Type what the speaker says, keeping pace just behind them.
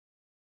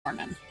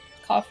Morning.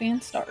 Coffee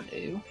and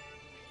Stardew.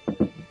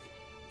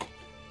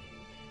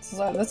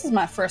 So this is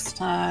my first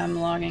time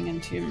logging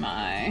into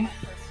my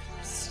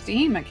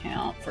Steam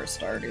account for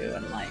Stardew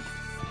in like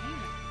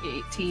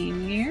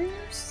 18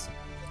 years.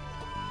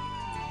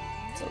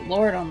 So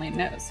Lord only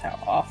knows how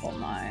awful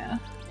my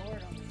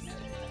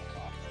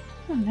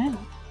oh no.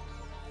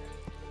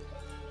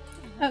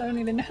 I don't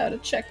even know how to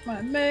check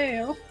my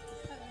mail.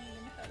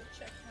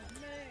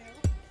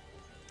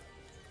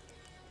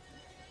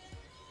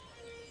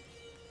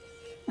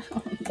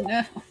 Oh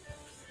no.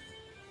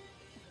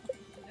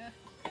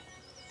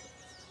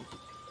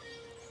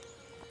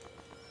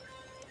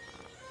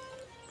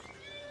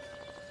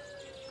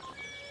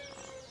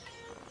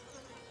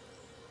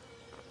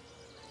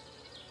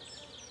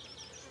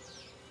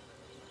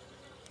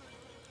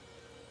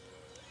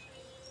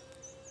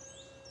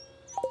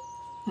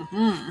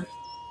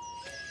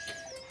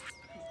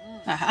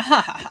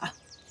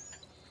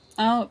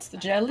 Oh, it's the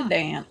jelly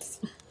dance.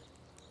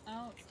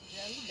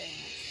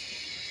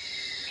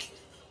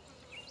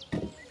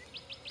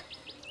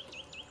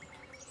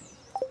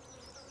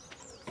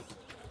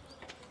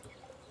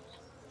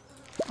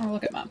 Oh,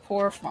 look at my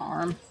poor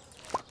farm.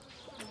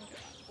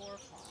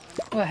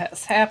 What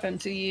has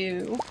happened to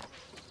you?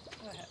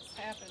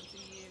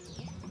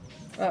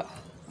 Oh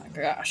my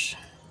gosh.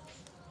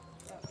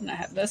 And I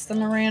have this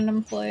in a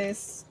random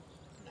place.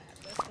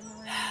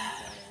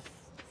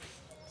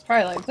 It's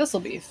probably like, this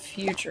will be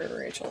future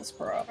Rachel's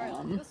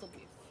problem.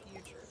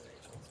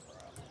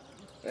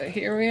 But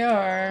here we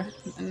are,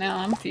 and now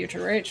I'm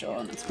future Rachel,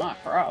 and it's my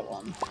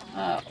problem.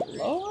 Oh,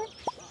 Lord.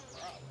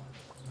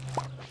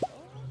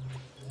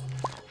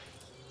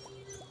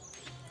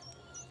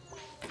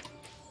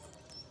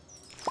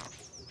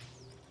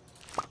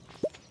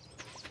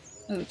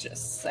 It was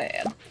just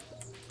sad.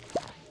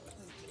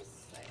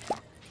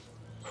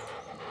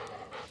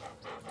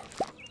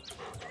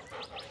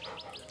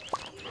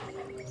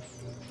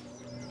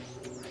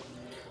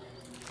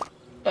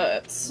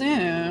 But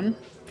soon,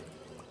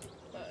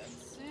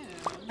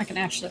 I can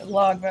actually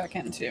log back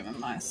into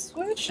my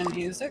Switch and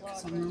use it,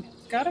 because I've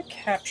got a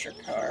capture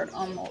card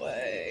on the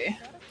way.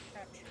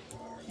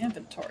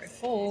 Inventory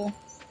full.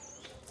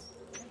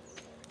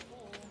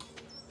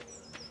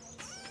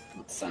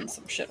 Let's send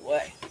some shit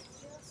away.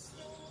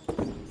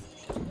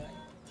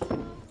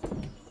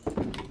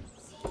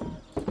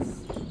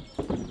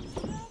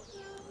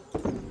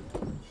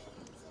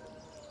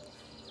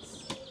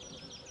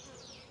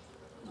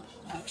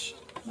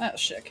 That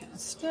shit can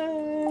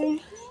stay.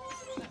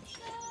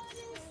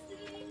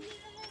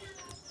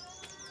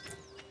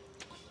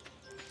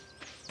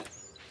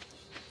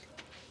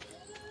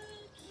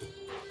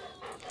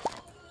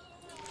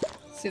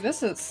 See,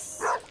 this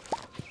is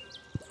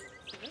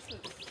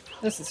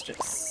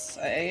just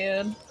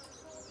sad.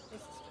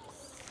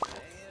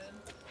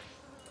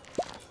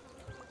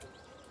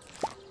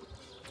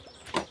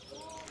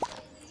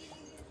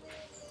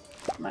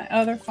 My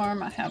other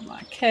farm, I have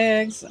my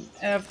kegs and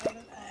everything.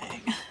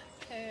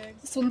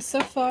 This one's so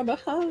far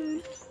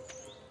behind.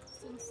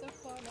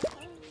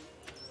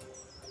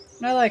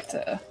 And I like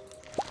to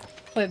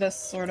play this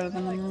sort of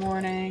in the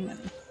morning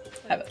and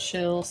have a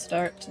chill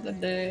start to the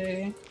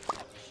day.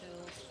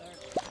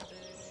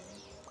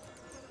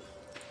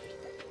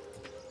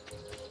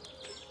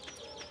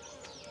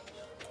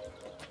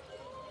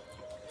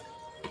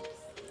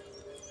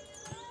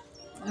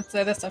 I'd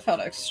say this, I felt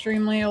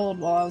extremely old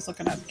while I was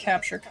looking at the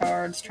capture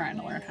cards, trying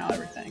to learn how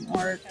everything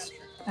worked.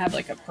 I had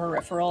like a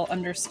peripheral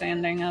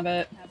understanding of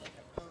it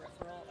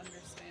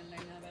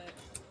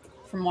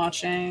from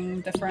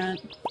watching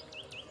different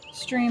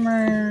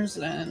streamers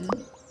and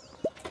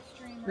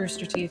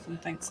Rooster Teeth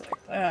and things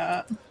like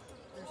that.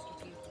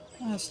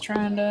 I was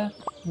trying to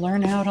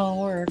learn how it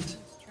all worked.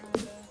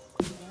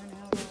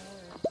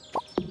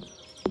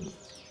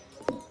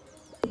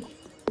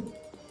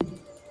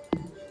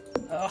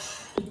 Ugh.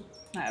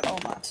 I had all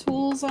my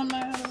tools on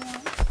my other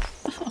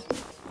one.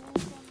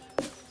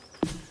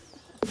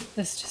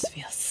 This just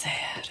feels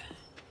sad.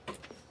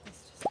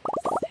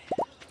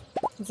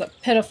 It's a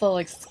pitiful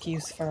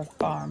excuse for a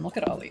farm. Look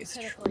at all these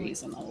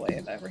trees in the way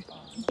of everything.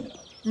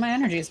 My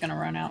energy is going to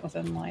run out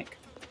within like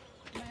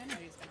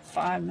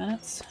 5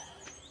 minutes.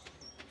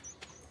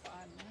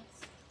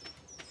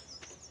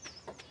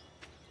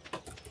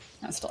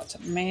 I still have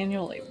to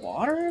manually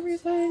water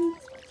everything.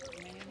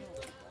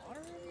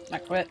 I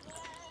quit.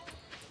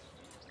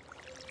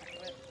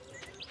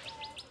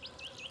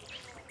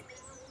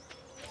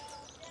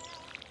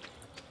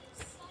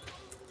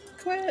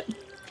 Quit.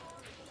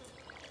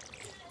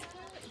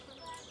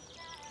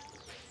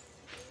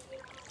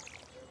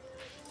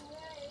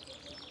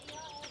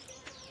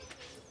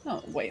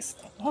 Don't waste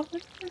the water.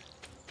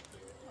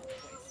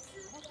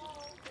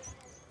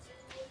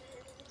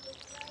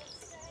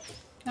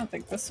 I don't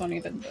think this one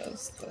even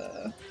does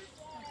the...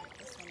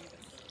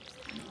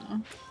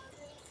 No.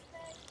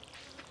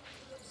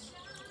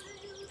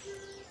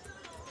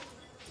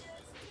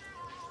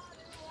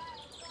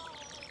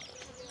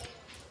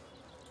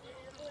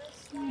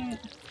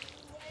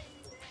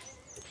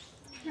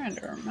 Trying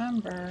to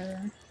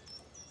remember.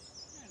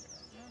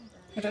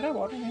 Or did I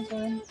water these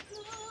already?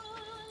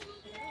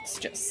 It's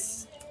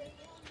just...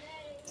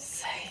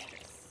 say it.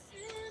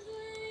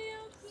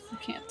 I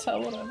can't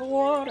tell what I've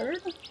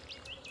watered.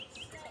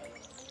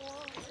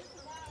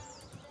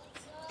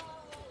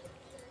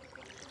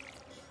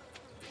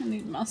 I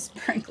need my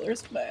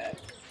sprinklers back.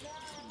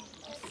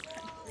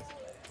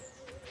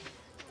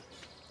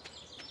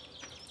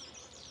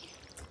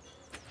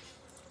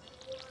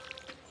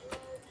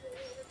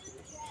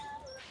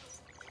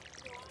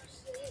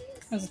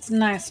 Because it's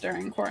nice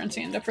during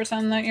quarantine to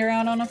pretend that you're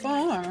out on a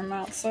farm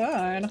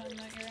outside.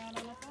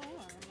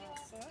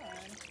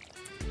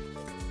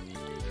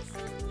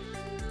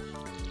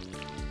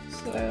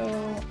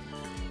 So,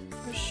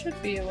 there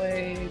should be a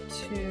way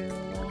to...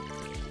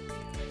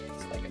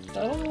 It's like a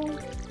double...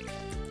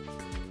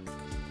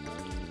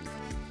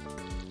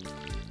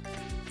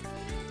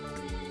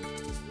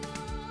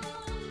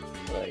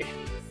 Boy.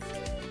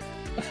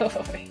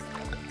 Boy.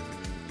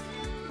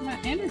 My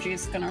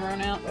energy's gonna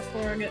run out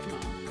before I get my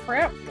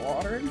crap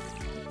watered.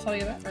 I'll tell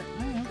you that right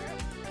now.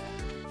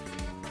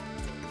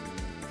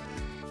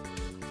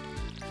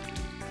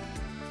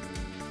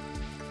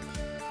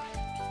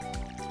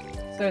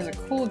 So there's a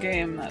cool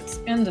game that's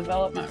in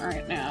development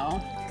right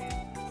now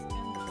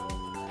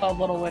called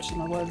Little Witch in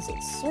the Woods.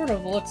 It sort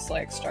of looks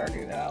like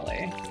Stardew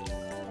Valley,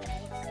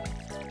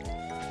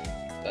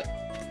 but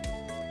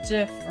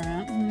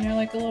different. And you're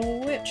like a little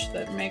witch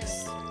that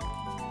makes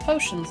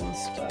potions and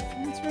stuff,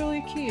 and it's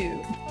really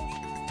cute.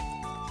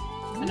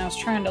 And I was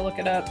trying to look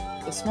it up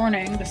this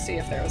morning to see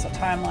if there was a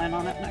timeline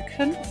on it, and I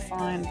couldn't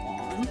find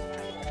one.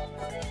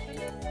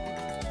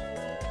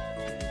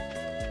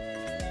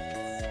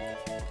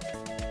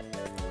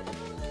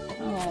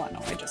 Oh, I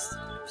know, I just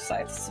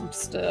cited some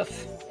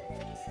stuff.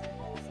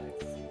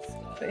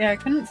 But yeah, I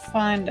couldn't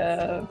find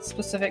a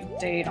specific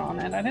date on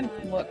it. I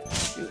didn't look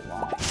too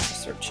long. I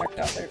just sort of checked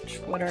out their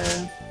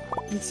Twitter.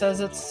 It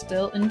says it's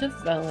still in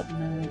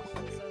development,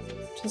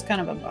 which is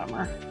kind of a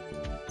bummer.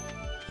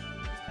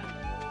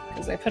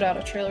 Because they put out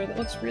a trailer that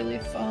looks really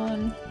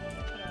fun.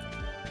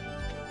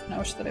 And I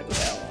wish that it was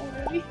out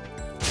already.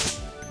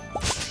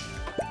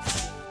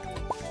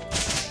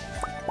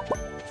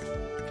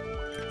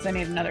 Because I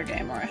need another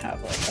game where I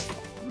have like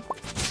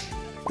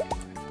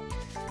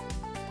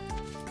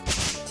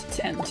to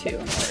tend to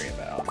and worry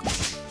about.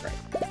 Right.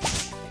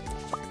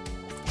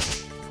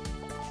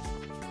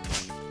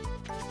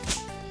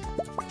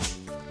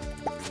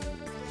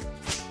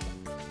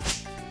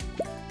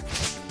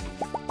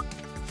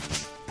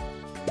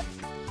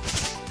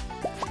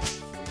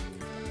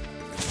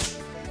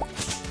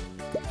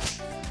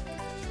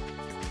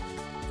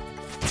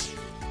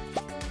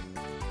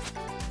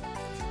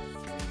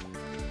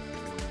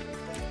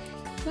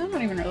 I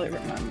don't even really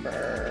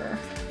remember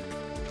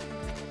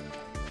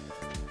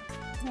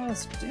what I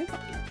was doing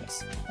at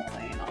this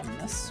point on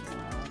this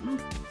one.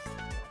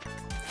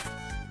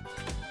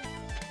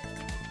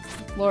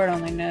 Lord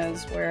only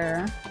knows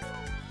where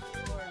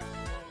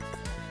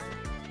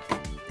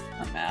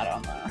I'm at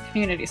on the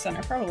community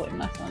center. Probably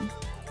nothing.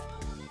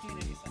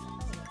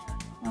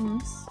 I'm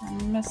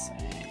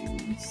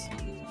missing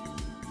something.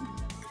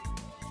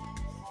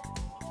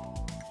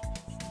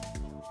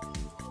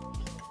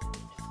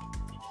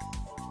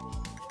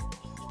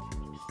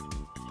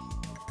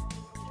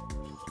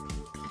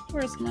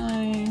 Where's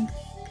my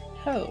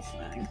hoe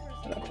thing?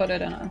 Did I put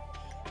it in a...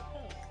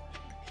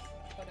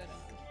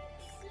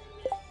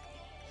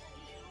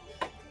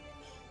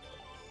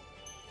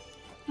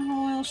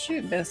 Oh, well,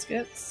 shoot,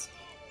 biscuits.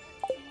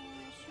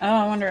 Oh,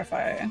 I wonder if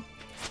I...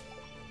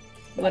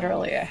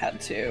 Literally, I had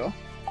to...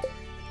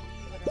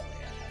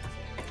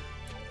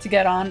 To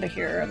get onto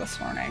here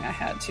this morning, I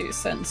had to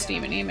send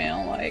Steam an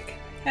email like,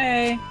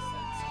 hey,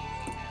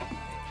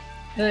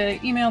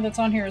 the email that's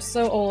on here is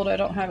so old I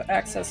don't have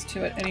access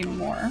to it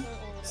anymore.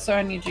 So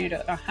I need you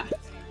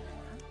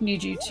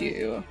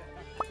to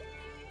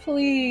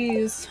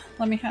please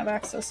let me have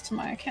access to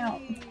my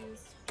account.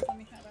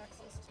 And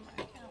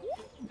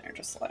they're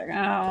just like,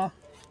 oh,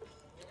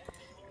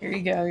 here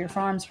you go, your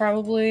farm's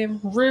probably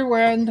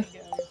ruined.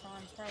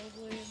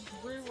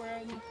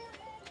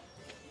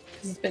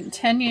 It's been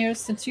 10 years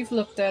since you've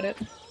looked at it.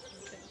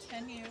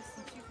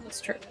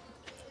 It's true.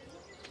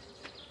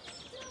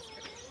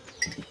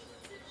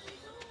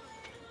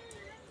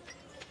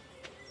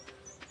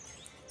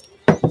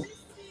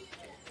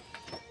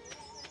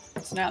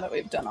 So now that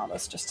we've done all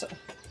this, just to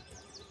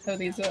hoe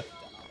these up.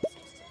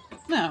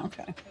 No,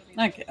 okay.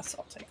 I guess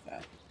I'll take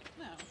that.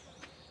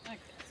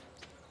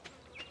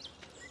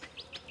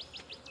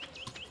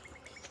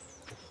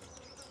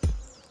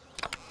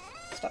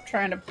 Stop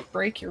trying to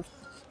break your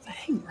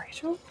thing,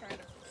 Rachel.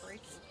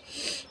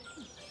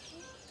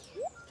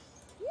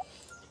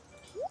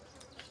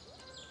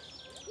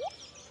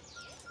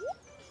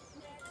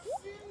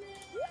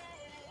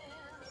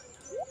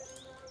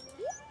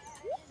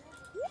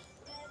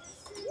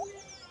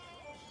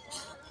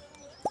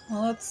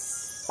 Well,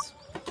 let's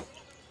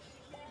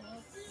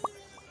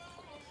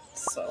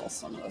sell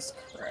some of this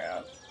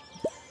crap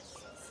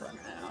for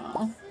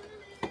now.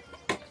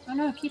 Oh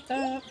no, keep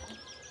that.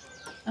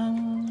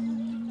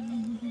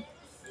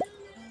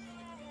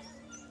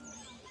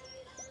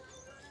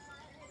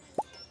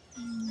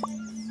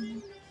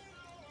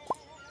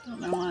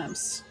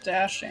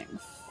 stashing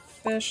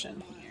fish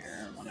in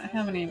here when I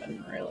haven't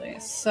even really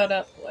set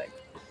up like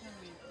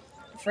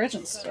fridge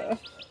and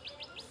stuff.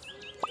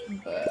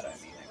 But I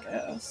mean, I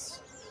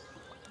guess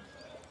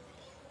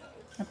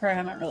I probably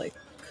haven't really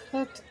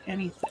cooked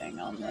anything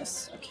on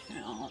this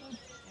account.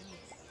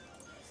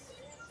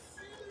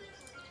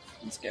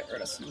 Let's get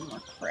rid of some more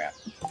crap.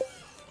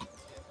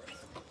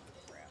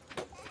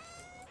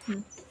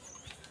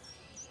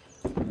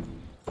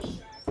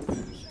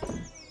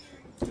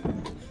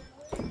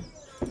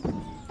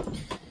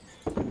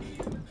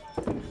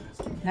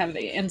 I have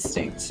the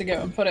instinct to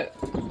go and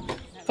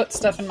put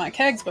stuff in my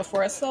kegs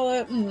before I sell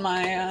it in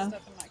my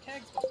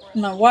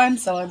wine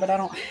cellar, but I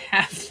don't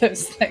have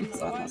those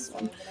things on this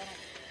one.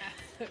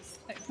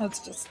 That's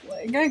just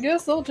like, I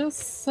guess I'll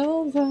just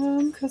sell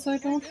them because I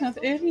don't have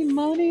any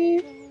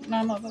money. And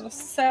I'm the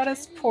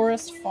saddest,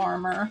 poorest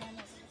farmer.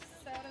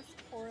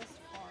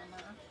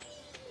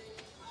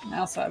 I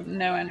also have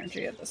no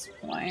energy at this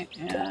point,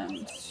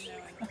 and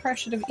I probably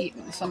should have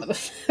eaten some of the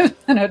food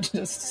that I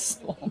just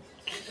sold.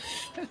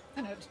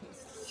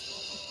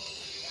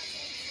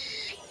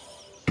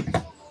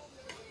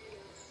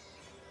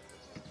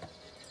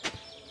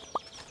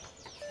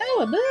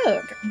 Oh,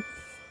 look!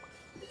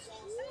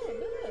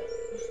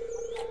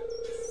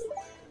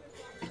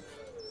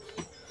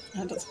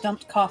 I just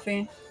dumped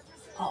coffee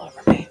all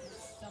over me.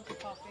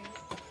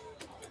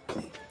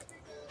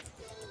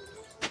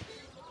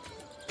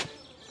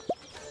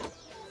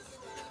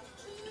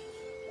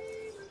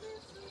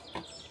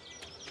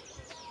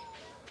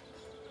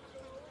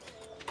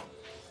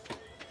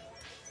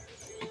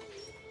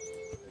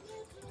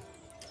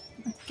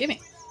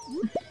 Gimme.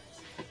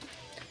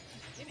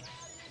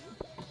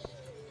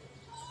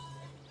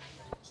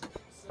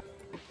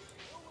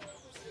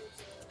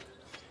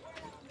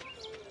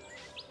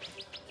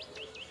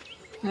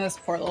 This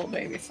poor little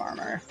baby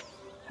farmer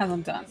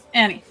hasn't done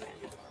anything.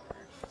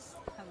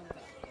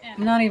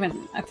 Not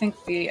even, I think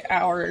the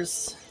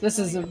hours, this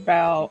is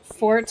about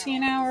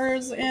 14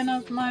 hours in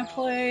of my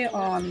play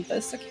on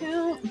this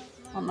account,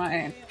 on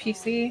my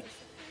PC,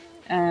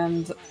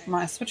 and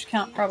my Switch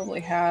account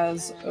probably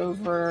has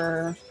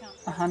over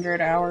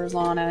 100 hours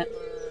on it,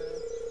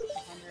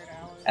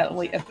 at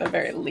the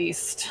very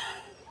least.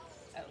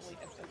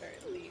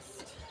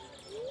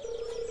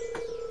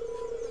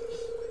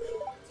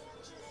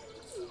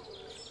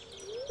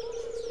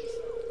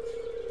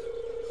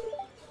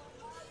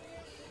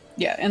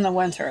 Yeah, in the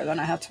winter, then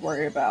I have to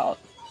worry about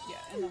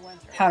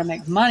how to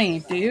make money,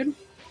 dude.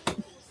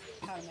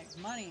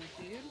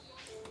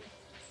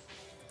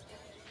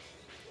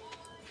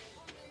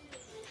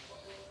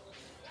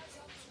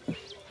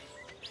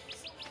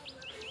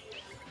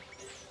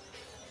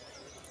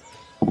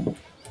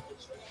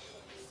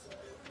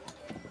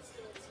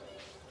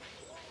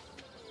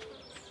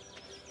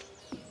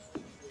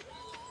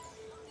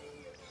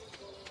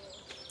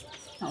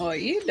 What are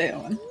you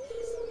doing?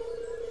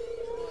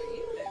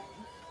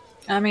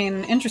 I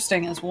mean,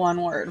 interesting is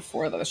one word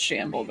for the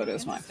shamble that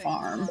is my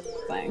farm.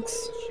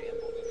 Thanks.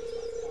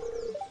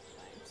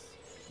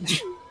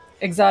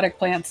 Exotic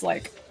plants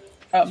like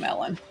a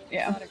melon.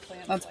 Yeah,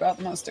 that's about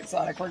the most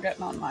exotic we're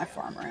getting on my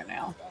farm right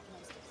now.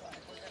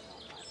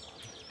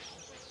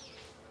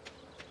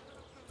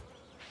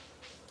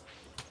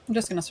 I'm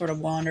just going to sort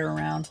of wander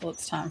around till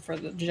it's time for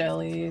the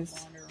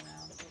jellies.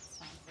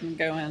 And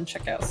go in,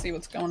 check out, see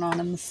what's going on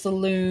in the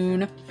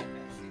saloon.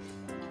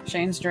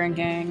 Shane's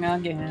drinking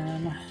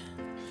again.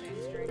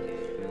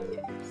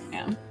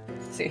 Yeah.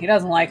 See, he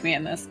doesn't like me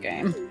in this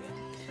game.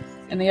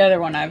 In the other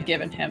one, I've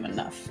given him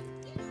enough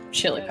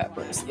chili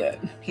peppers that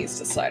he's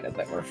decided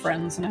that we're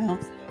friends now.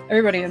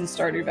 Everybody in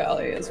Stardew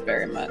Valley is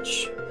very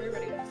much...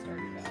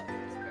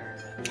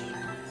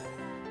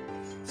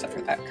 except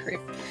for that creep.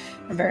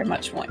 I very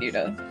much want you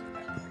to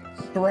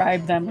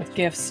bribe them with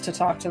gifts to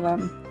talk to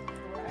them.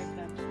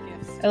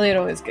 Elliot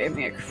always gave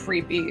me a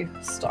creepy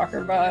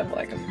stalker vibe,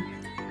 like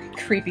a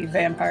creepy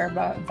vampire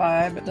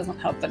vibe. It doesn't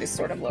help that he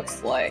sort of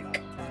looks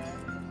like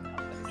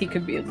he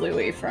could be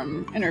Louis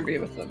from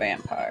Interview with the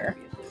Vampire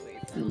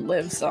and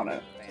lives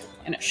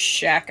in a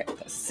shack at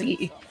the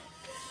sea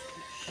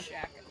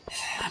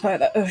by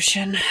the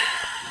ocean.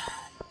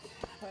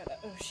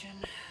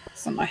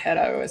 So in my head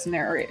I always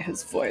narrate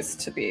his voice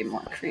to be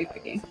more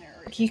creepy.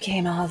 You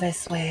came all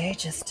this way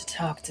just to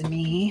talk to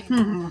me.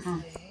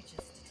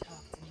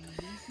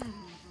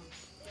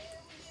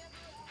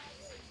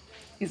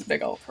 He's a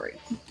big old creep.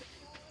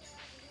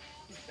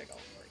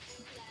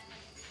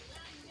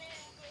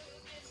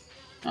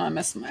 Oh, I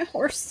miss my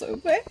horse so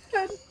bad.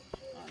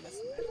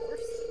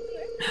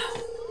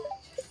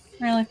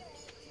 Really?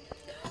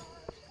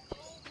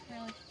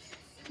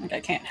 Like I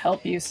can't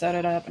help you set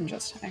it up and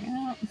just hang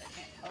out.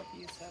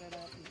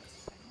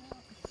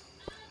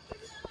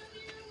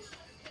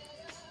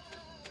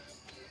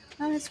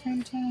 Ice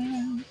cream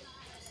time.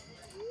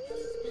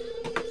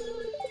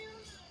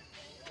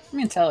 Let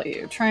me tell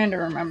you, trying to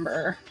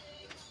remember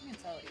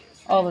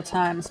all the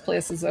times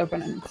places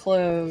open and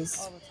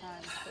close.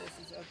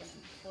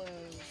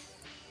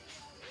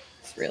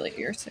 It's really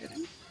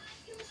irritating.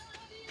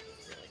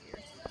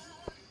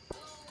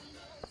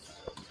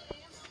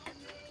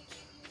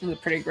 It was a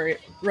pretty great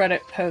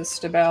Reddit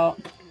post about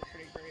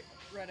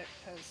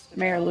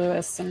Mayor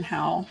Lewis and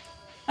how.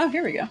 Oh,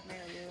 here we go.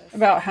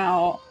 About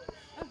how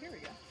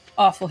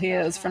awful he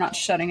is for not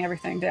shutting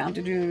everything down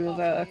due to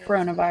the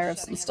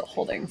coronavirus and still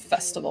holding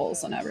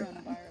festivals and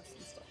everything.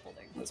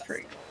 It was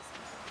pretty.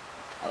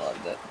 I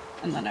loved it.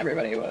 And then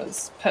everybody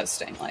was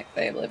posting like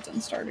they lived in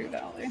Stardew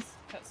Valley.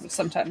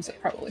 Sometimes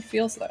it probably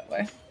feels that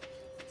way.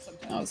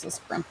 That was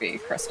this grumpy,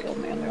 crusty old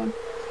man doing.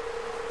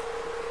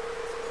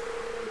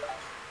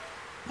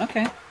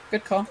 Okay,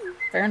 good call.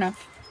 Fair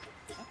enough.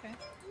 Okay,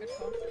 good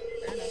call.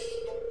 Fair enough.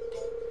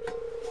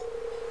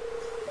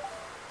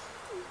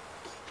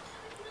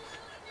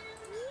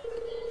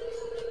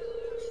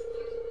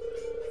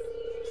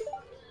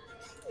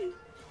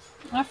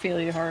 I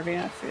feel you, Harvey.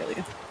 I feel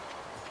you.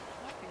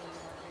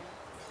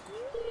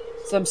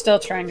 So I'm still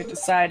trying to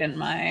decide in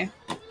my.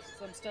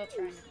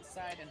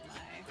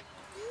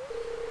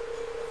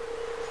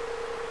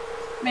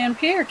 Man,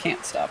 Pierre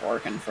can't stop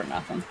working for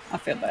nothing. I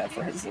feel bad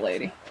for his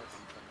lady.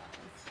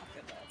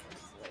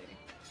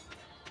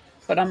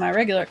 But on my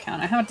regular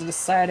account, I haven't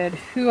decided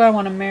who I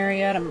want to marry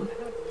yet. I'm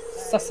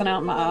sussing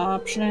out my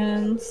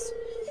options.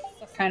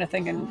 Kind of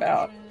thinking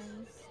about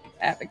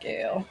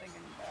Abigail.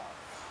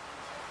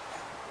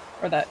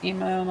 Or that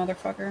emo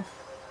motherfucker.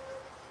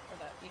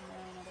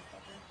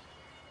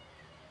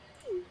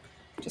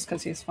 Just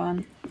because he's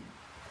fun.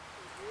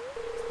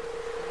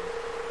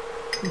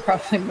 And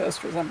probably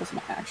most resembles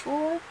my actual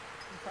life.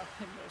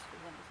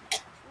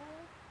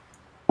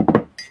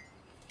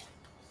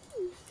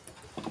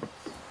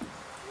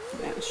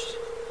 Man,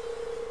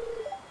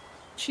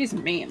 she's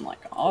mean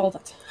like all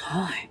the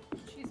time.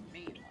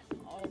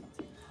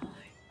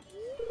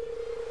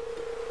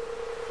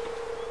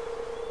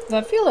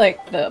 I feel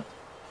like the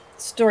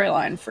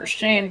storyline for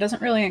Shane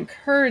doesn't really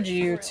encourage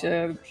you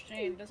to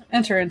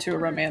enter into a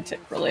romantic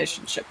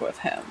relationship with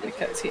him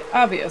because he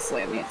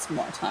obviously needs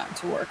more time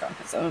to work on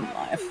his own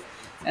life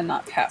and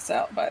not pass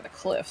out by the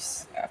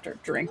cliffs after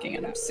drinking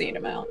an obscene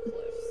amount.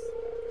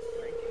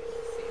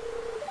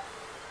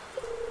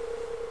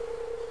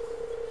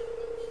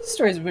 The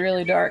story's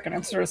really dark and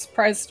it sort of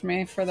surprised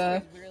me for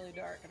a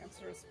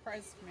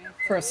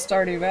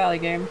Stardew Valley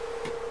game.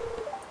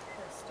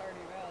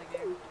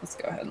 Let's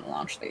go ahead and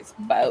launch these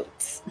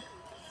boats.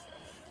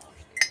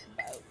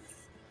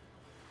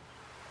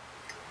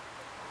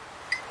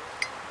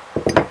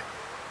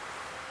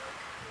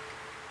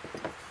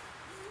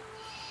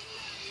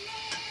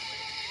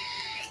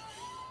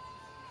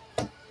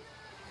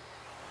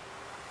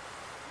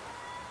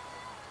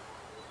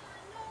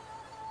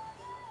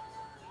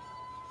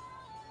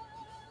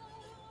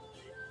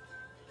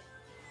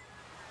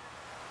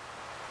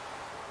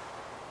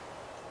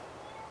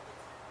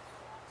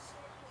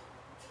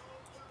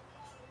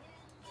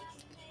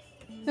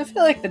 I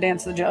feel like the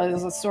Dance of the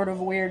Jellies is sort of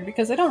weird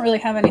because they don't really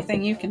have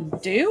anything you can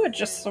do. It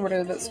just sort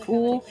of is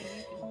cool.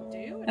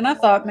 And I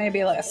thought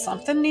maybe like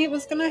something neat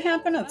was going to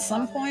happen at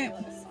some point.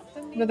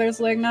 But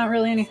there's like not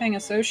really anything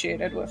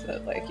associated with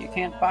it. Like you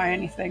can't buy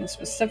anything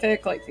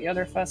specific like the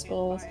other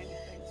festivals.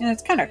 And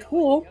it's kind of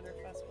cool.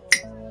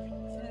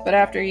 But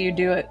after you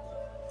do it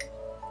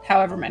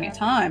however many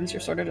times,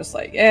 you're sort of just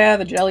like, yeah,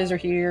 the jellies are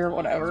here,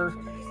 whatever.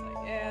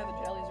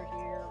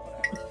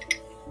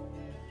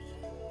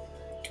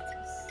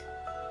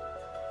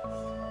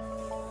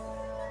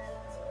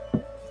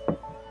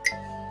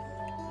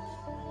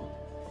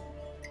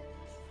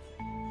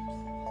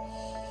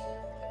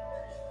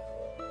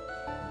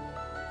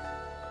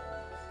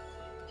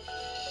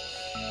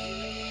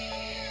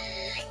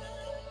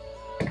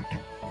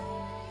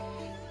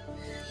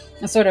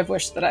 I sort of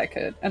wish that I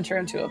could enter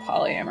into a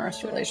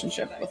polyamorous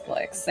relationship with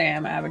like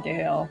Sam,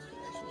 Abigail,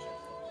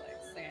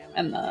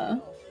 and the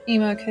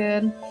emo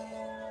kid.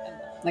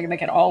 Like they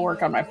could all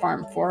work on my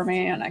farm for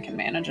me and I can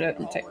manage it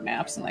and take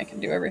naps and they can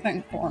do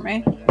everything for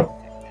me.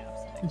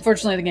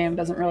 Unfortunately, the game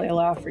doesn't really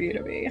allow for you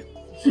to be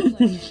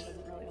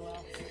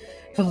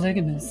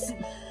polygamous.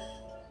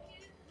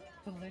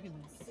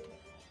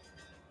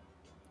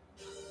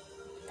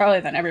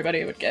 Probably then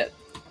everybody would get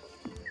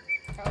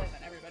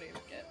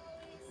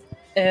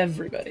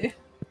everybody.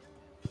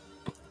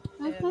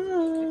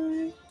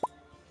 Oh,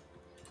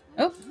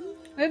 I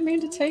didn't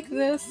mean to take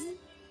this.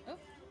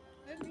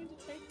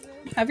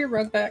 Have your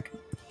rug back.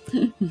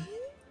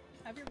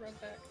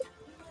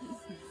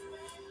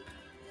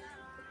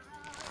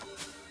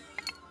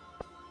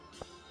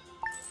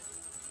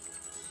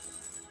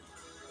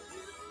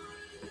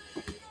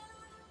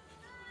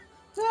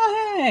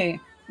 Oh, hey!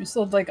 You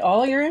sold like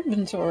all your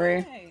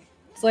inventory.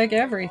 It's like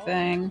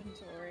everything.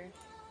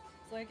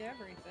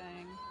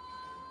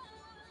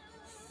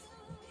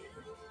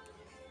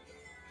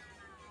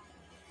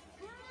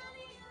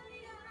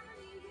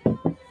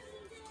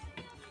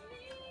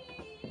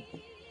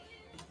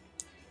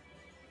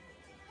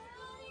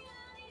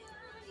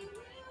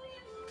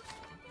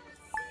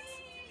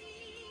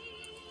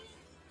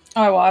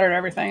 Oh, I watered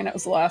everything and it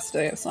was the last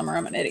day of summer.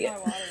 I'm an idiot.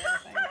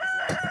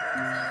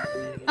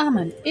 I'm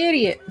an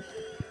idiot.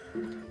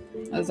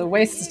 It was a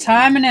waste of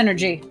time and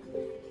energy.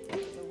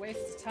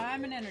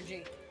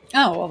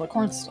 Oh, well, the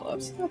corn's still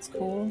up, so that's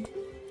cool.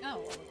 Oh,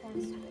 well, the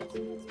corn's still up, so that's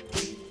cool.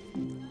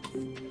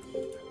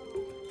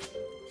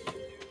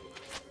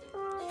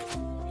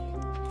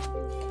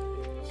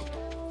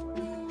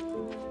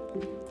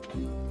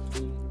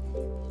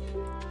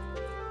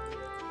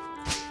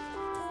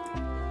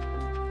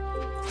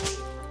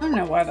 I don't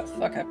know why the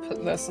fuck I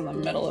put this in the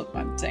middle of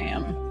my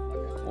damn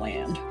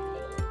land.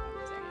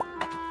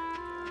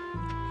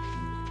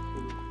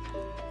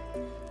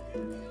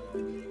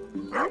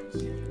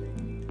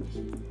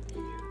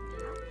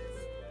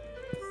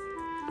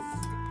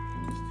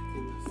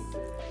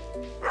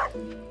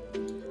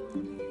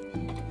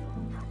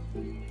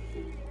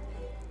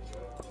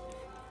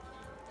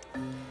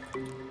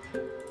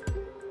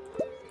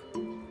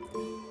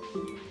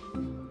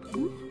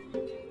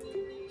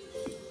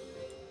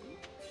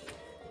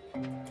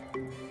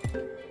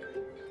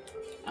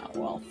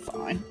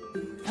 Fine.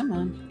 Come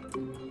on.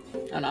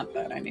 Oh, not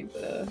that. I need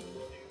to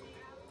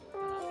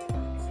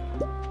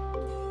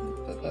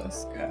put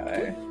this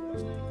guy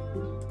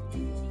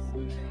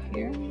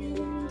here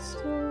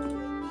instead.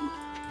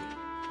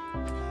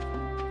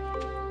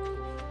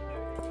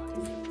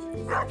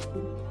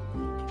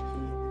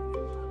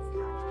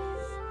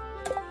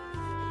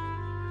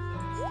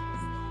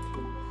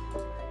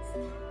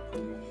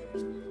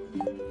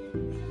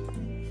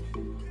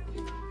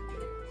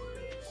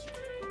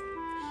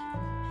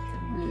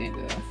 I need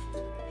to.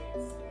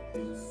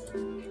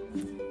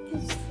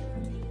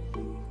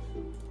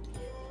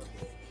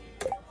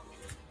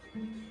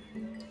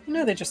 You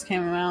know, they just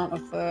came out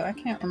with the. I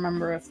can't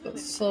remember if the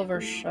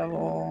silver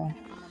shovel.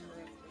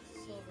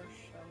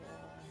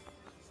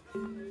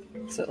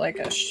 Is it like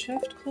a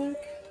shift click?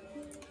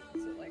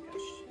 Is it like a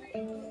shift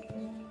click?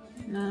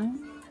 No.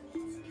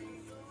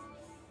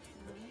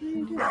 How do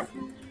you do it?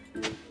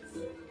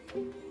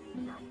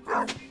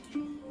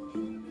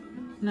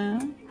 No. How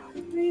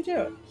do you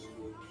do it?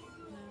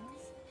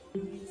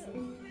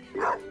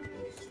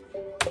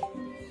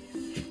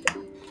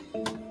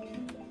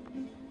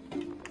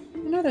 I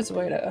know there's a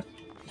way to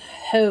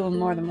hoe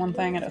more than one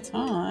thing at a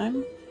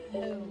time.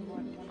 I've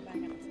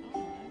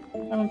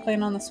been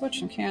playing on the Switch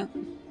and can't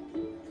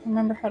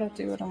remember how to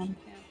do it on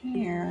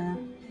here.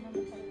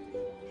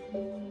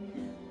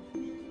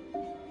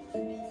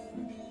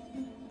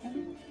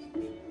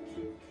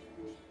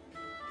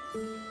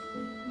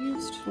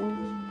 Use tool.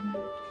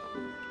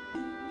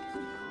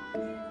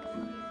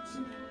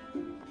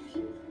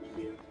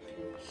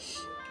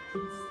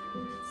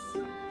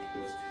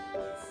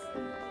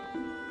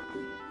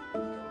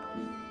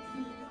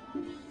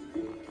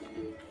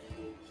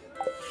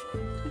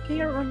 I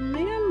can't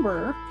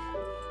remember.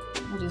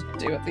 I'll just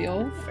do it the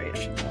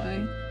old-fashioned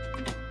way.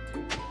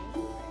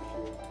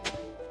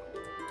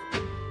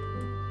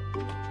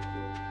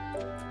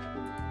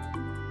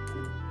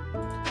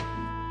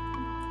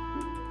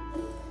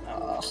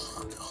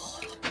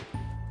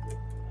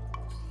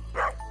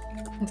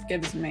 It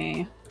gives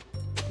me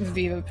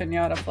Viva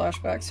Pinata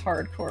flashbacks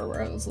hardcore,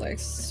 where I was like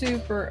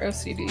super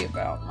OCD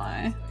about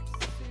my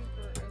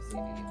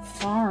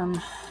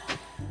farm,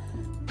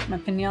 my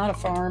pinata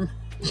farm.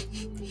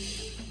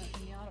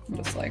 I'm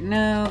just like,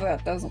 no,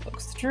 that doesn't look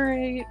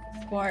straight.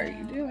 Why are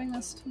you doing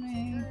this to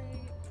me?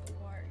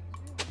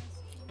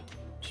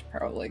 Should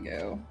probably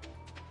go.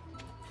 I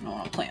don't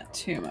want to plant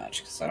too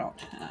much because I don't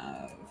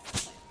have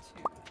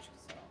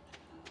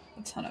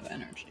a ton of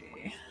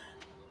energy.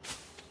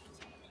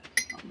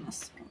 On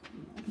this one.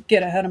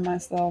 Get ahead of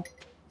myself.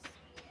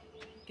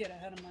 Get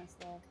ahead of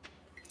myself.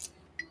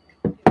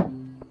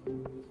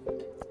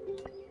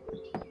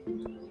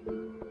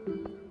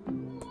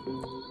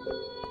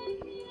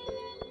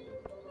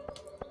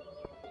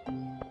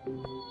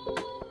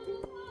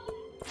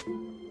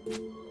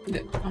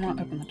 I'm not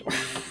open the door.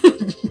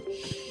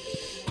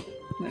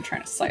 I'm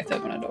trying to scythe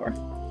open a door.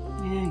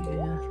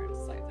 Yeah.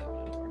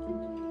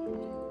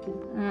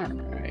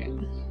 Alright.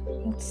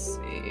 Let's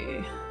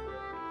see.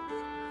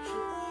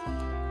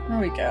 Oh,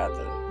 we got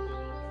the.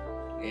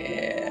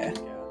 Yeah.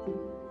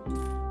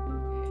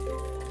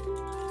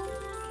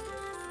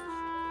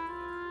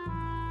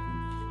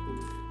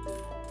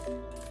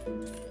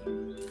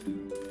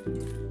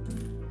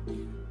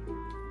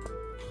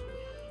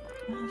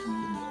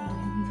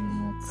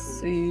 Let's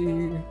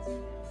see.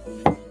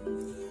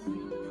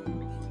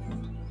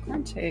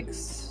 That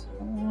takes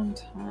a long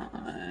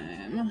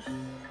time.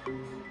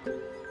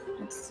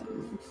 Let's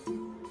some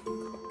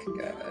quick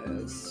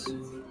guys.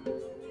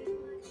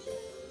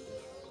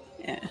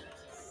 Yeah.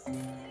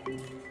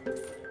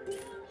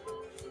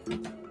 I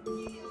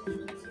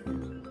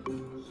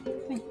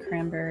think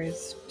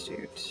cranberries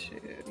do too.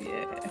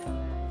 Yeah.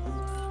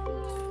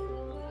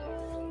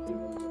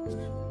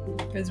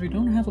 Because we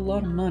don't have a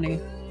lot of money.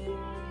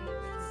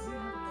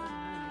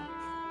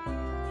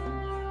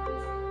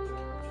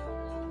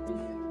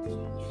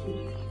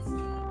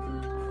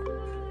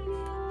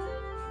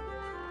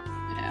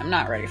 Yeah, I'm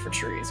not ready for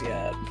trees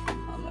yet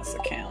on this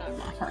account,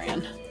 my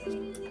friend.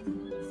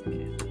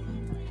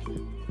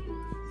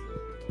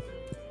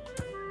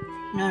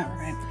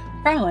 Alright.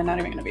 Probably not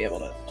even going to be able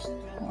to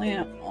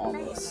plant all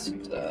this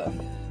stuff.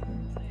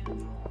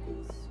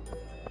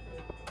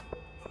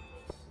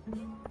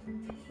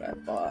 what I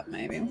bought,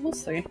 maybe. We'll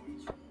see.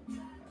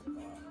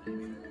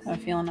 I have a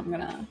feeling I'm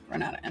gonna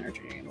run out of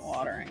energy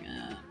watering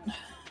it.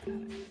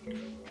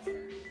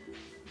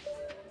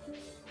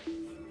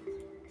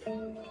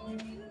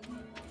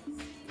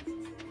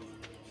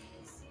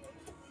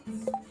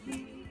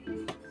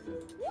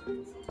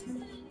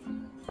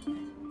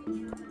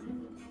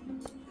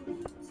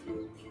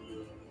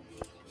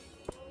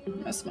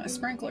 Miss my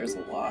sprinklers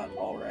a lot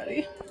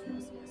already.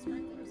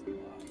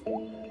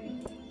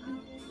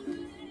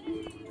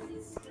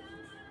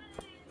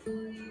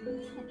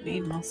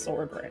 Need my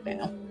sword right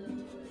now.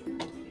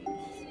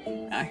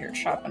 Out here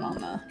chopping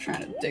on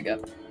trying to dig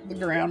up the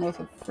ground with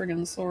a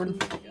friggin'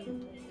 sword.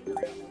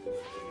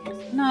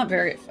 Not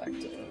very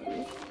effective.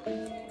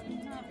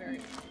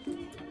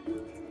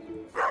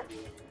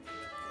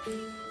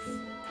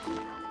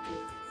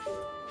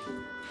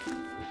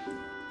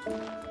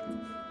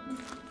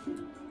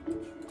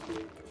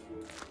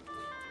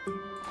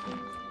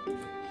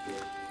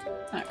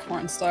 That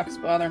corn stalk's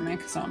bother me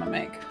because I want to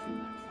make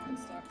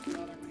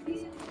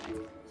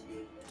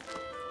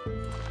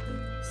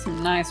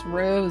some nice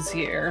rows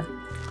here.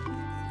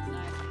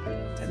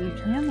 Didn't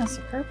plan this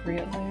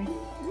appropriately.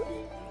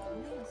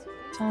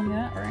 Tell me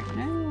that right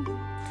now.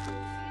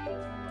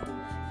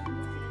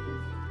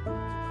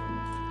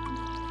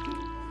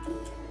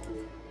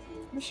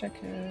 Wish I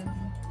could.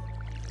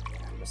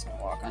 I'm just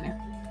gonna walk on you.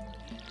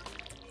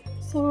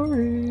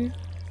 Sorry.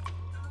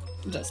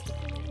 Just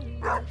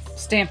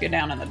stamp you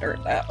down in the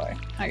dirt that way.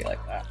 How you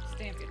like that?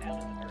 Stamp you down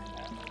in the dirt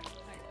that way.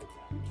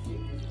 How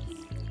you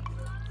like that?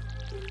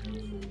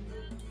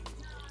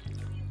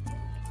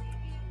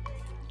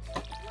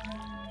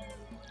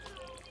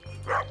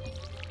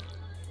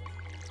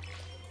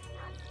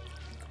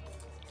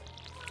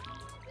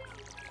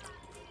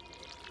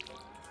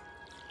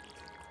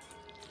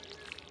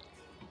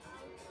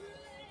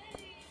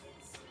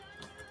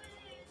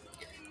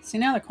 See,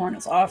 now the corn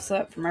is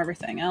offset from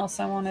everything else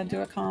I wanted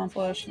to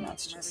accomplish, and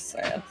that's just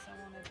sad.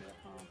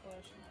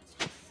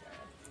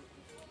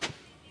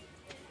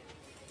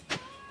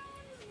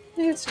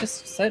 It's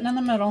just sitting in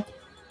the middle.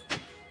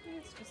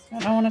 I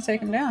don't want to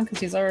take him down because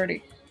he's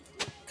already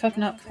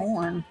cooking up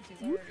corn.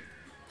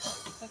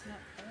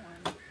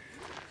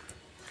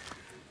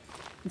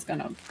 It's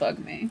gonna bug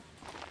me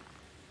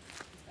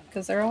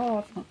because they're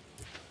all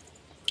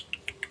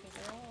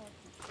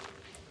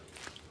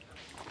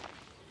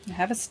I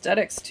have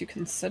aesthetics to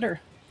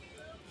consider.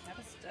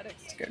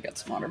 Let's go get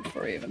some water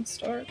before we even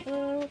start,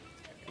 though.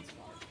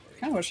 I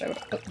kind of wish I would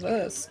have put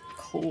this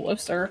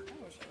closer.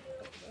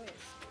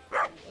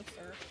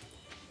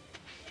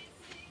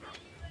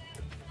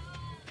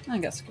 I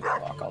guess I could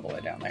walk all the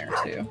way down there,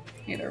 too.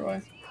 Either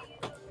way.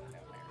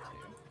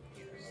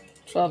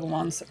 12 of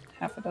one,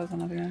 half a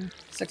dozen of the other.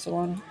 6 of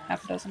one,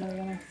 half a dozen of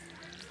the other.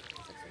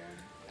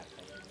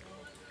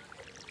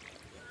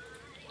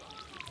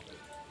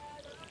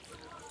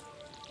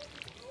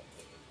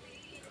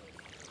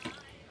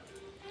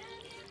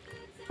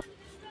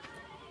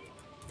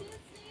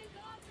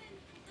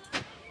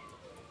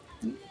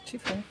 Too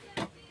far.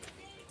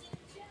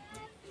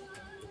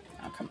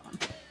 Oh, come on.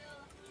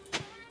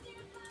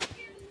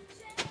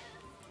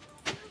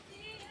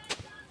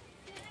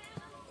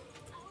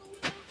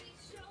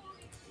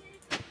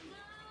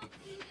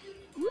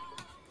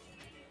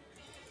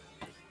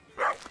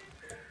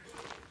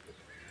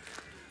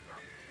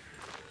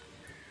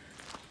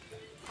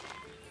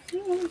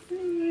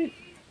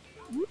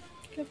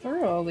 Get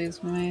through all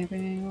these,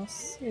 maybe. We'll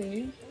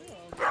see.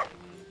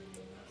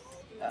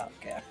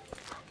 Okay.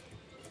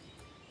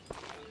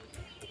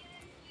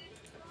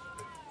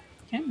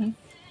 Can we?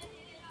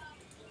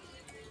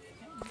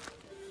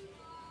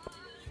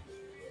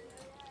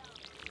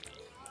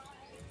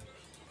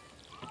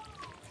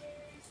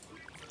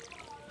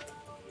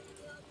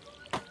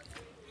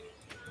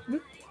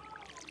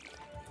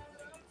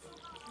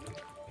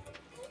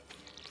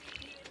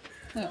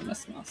 Oh, I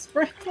missed my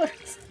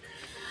sprinklers.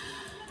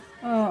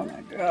 Oh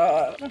my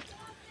god.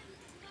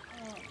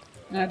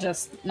 I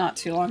just, not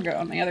too long ago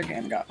in the other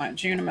game, got my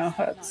Junimo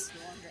huts.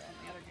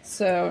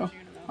 So,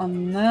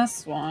 on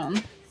this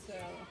one,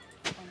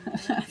 I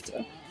have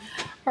to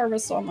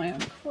harvest all my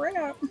own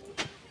crap.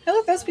 Hey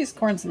look, this piece of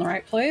corn's in the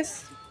right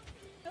place.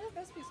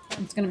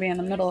 It's gonna be in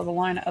the middle of a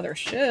line of other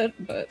shit,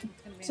 but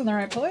it's in the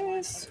right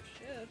place.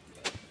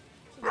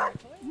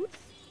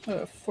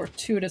 Oh,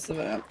 fortuitous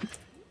event.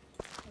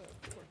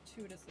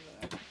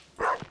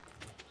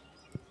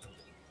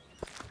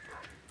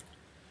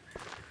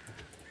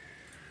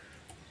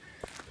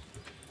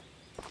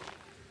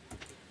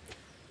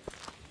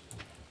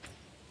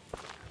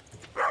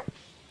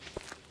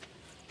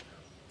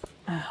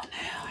 Oh,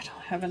 now I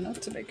don't have enough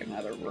to make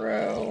another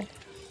row.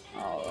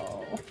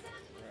 Oh.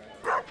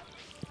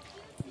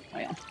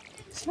 Well,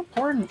 stop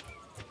pouring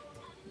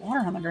water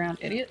on the ground,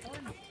 idiot.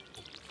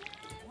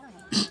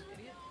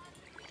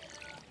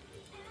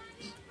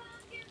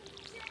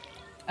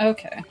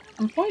 Okay,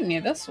 I'm pointing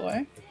you this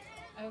way.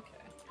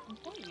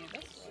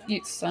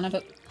 You son of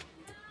a...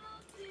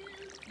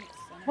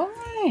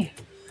 Why?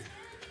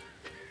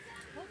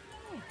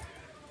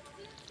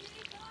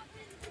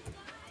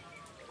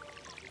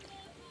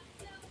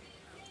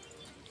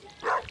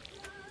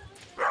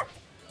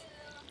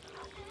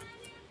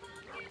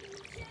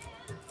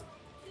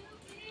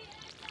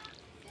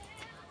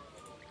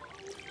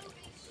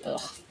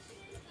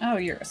 Oh,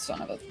 you're a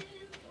son of a...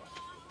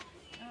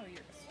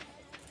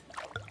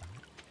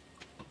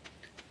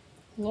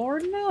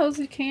 Lord knows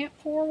you can't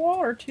pour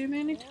water too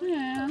many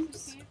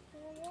times.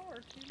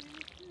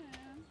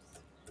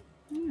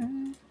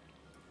 Yeah.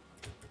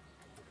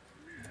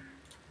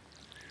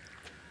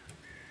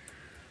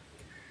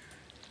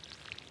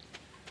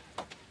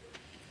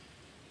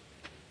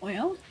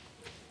 Well,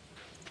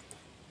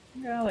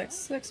 I got like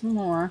 6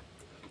 more.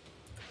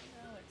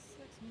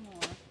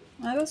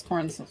 Oh, this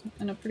corn's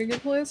in a pretty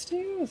good place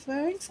too.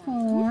 Thanks,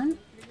 corn.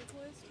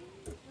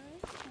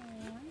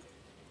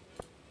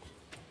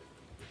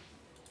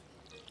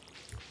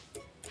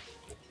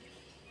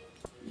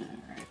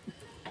 Alright.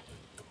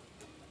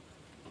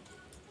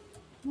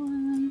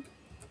 1,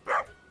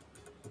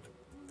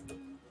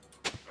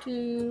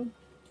 2,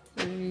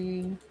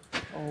 3,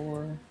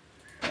 4,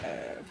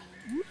 5.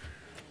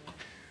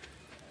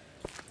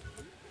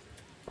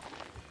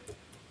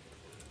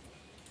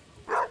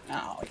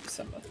 Oh, you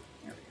son of a...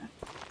 There we go.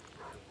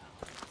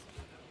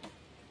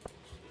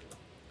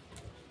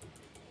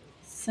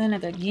 Send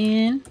it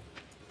again.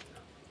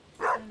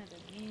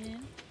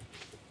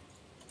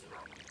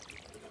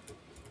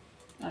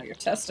 Oh, you're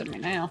testing me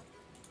now.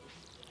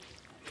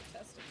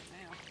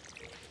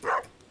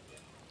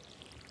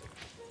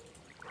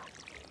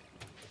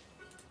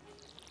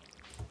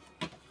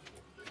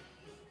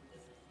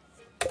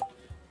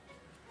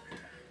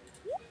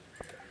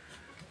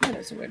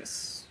 There's a way to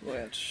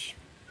switch.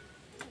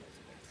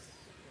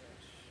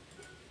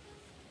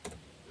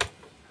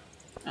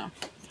 Oh,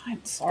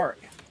 fine, sorry.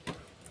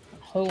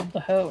 Hold the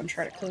hoe and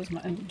try to close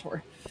my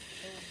inventory.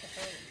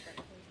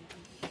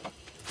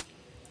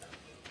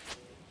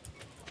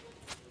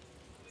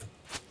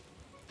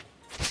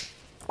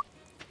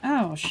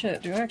 Oh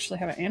shit, do I actually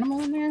have an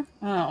animal in there?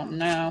 Oh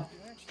no.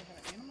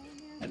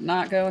 Did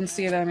not go and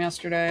see them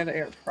yesterday. They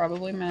are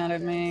probably mad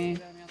at me.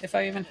 If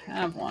I even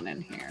have one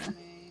in here.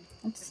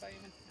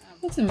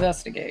 Let's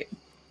investigate.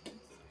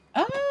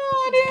 Oh,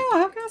 I do!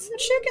 I've got some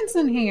chickens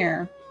in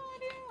here.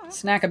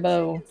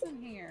 Snackable.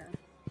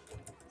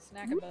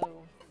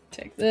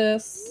 Take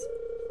this.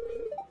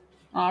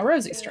 Aw,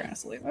 Rosie's trying to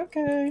sleep.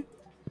 Okay.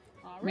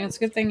 I mean, it's a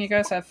good thing you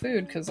guys have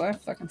food, because I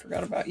fucking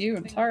forgot about you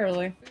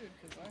entirely.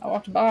 I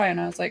walked by and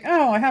I was like,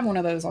 oh, I have one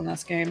of those on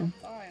this game.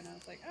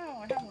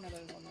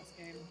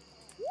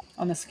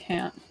 On this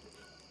account.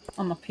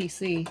 On my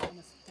PC.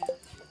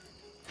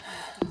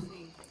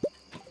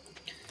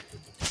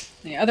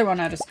 The other one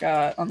I just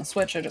got, on the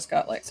Switch, I just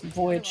got like some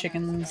void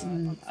chickens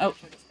and... Oh,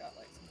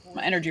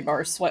 my energy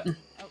bar is sweating.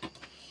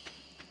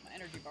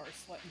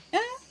 Yeah,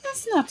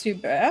 that's not too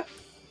bad.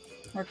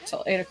 Work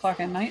till 8 o'clock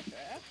at night.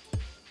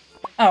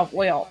 Oh,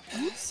 well,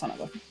 son of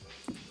a... I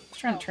was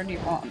trying to turn you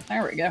on.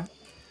 There we go.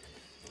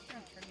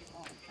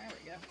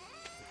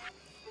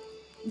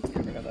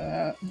 Get rid of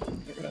that.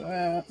 Get rid of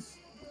that.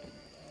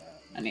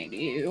 I need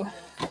you.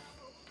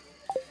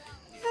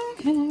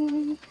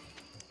 Okay.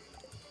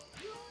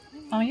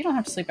 Oh, you don't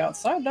have to sleep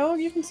outside, dog.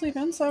 You can sleep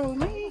inside with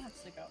me.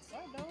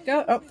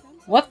 Go. Oh,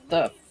 what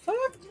the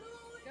fuck?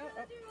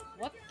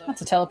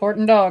 That's a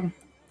teleporting dog.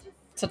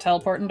 It's a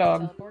teleporting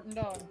dog.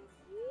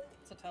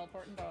 It's a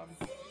teleporting dog.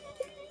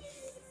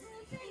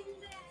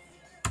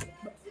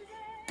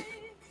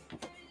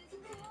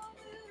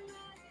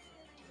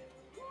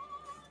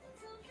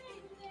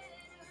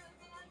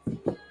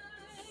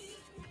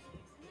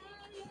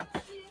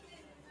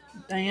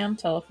 Damn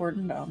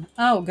teleporting dog.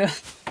 Oh, good.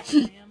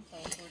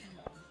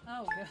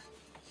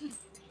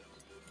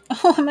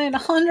 Oh, I made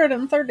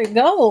 130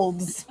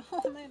 golds.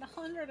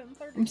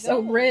 I'm so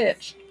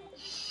rich.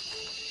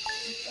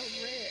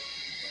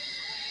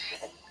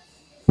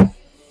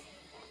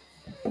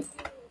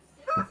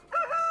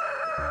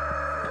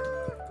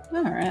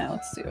 Alright,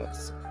 let's see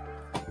what's...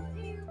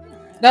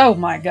 Oh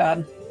my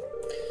god.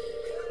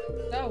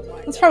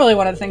 That's probably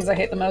one of the things I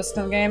hate the most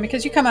in the game,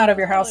 because you come out of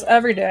your house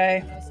every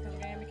day,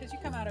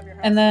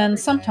 and then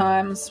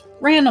sometimes,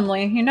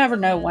 randomly, you never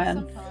know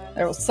when,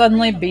 there will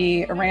suddenly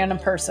be a random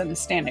person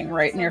standing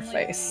right in your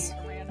face.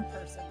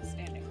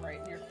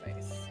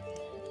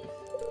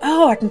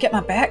 Oh, I can get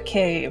my bat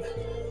cave.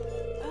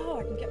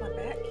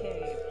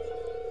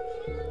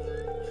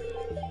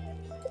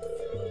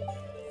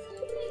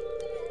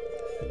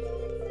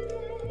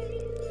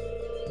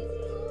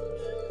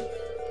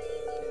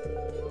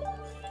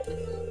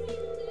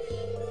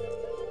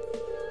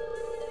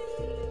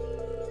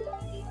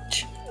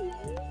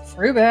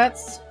 Fruit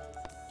bats.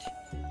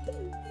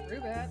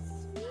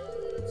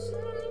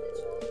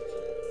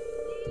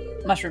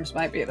 Mushrooms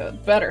might be the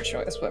better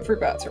choice, but fruit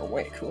bats are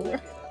way cooler.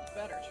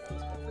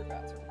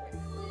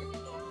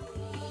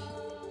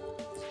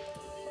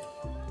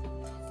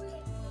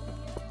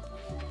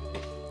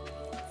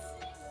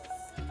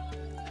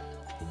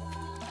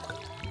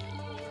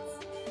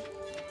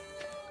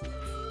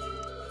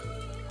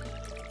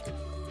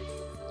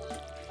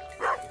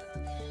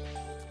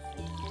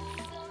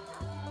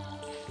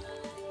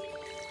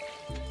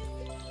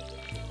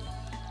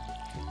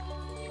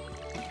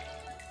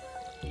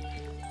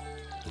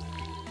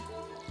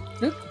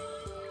 Oop.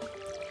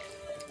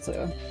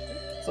 So,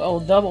 It's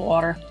old double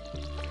water.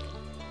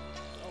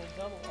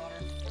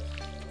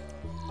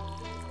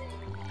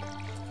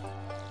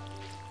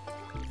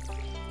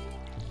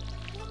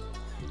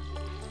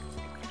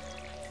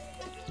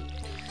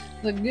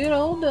 The good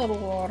old double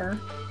water.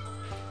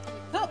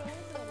 Oh!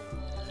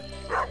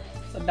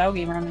 It's a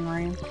doggy running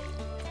around.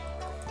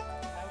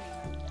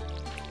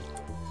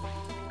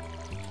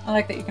 I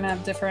like that you can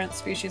have different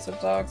species of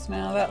dogs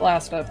now. That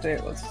last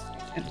update was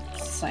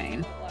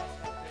insane.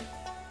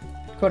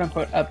 Quote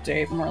unquote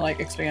update, more like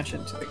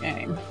expansion to the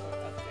game.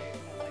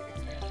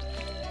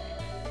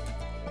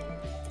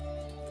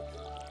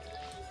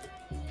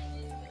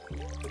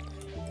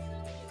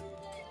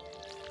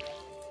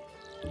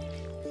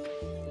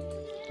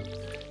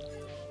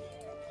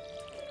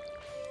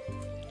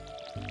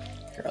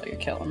 Girl, you're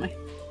killing me.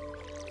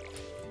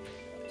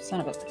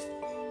 Son of a...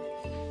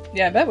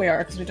 Yeah, I bet we are,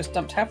 because we just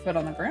dumped half of it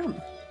on the ground.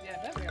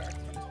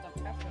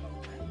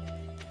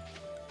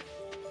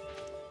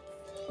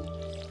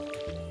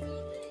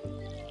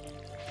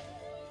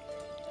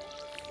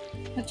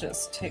 It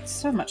just takes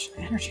so much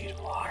energy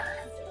to water.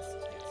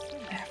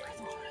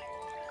 Everything.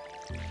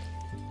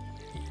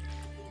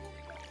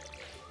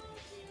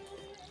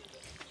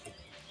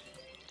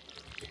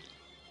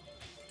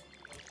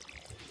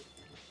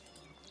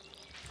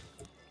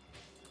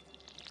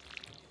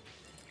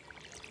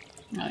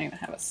 I don't even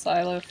have a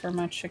silo for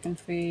my chicken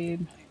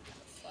feed.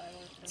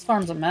 This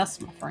farm's a mess,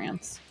 my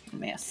friends. A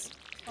mess.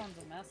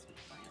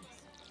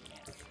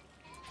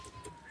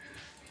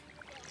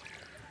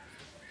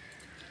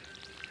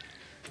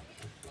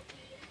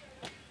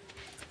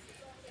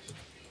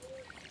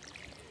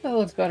 That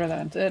looks better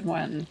than it did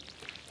when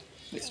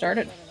we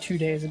started 2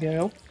 days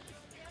ago.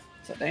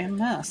 It's a damn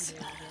mess.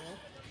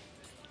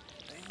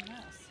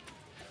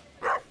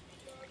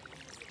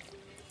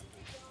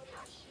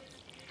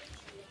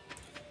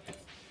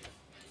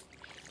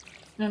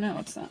 No, no,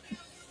 it's not.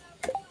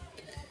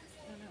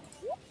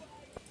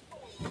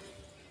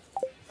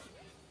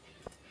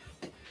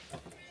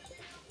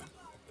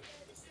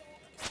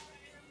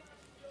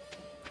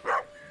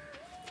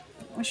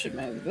 We should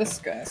move this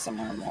guy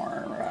somewhere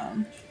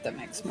more, that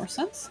makes more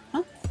sense,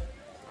 huh?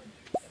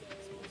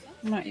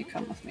 Why don't you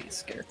come with me,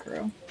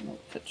 Scarecrow? We'll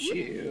put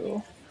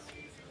you...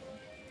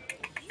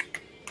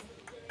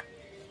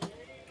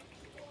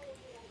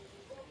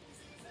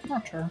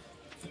 Archer.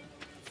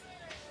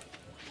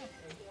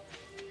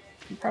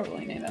 You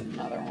probably need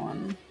another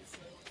one.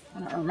 I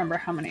don't remember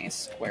how many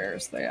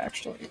squares they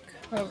actually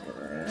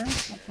cover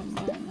at the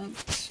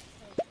moment.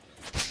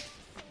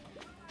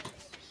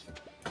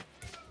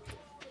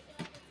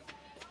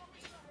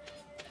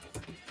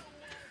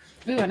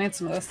 Ooh, I need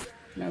some of this.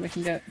 Maybe we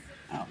can get...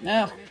 Oh,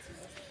 no.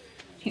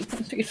 Need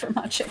some feed for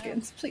my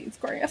chickens. Please,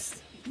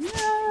 grass.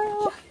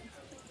 No!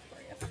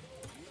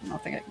 I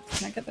don't think I...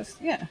 Can I get this?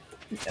 Yeah.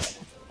 Get it.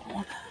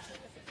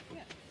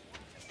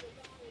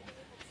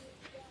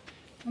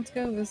 Let's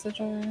go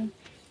visit our...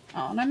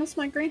 Oh, and I miss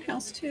my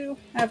greenhouse, too.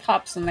 I have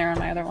hops in there on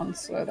my other ones,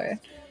 so they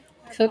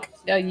cook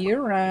a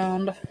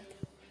year-round.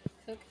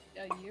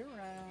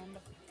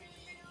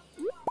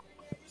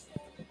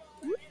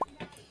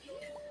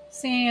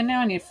 See, and now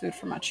I need food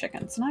for my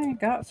chickens, and I ain't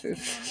got food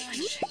for my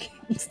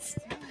chickens.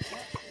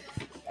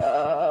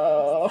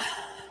 Oh,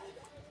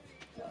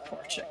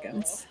 poor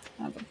chickens.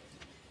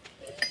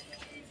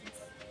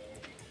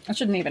 I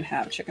shouldn't even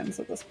have chickens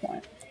at this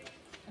point.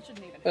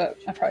 But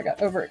I probably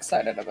got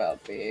overexcited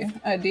about the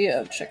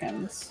idea of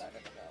chickens.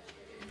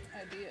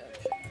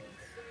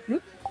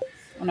 Oop.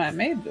 When I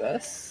made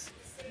this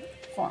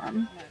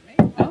farm.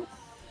 Oh.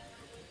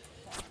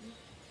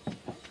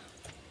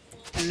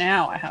 And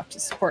now I have to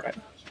support a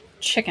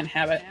chicken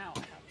habit.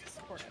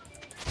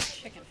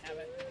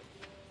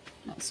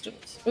 Let's do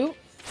this. Oop.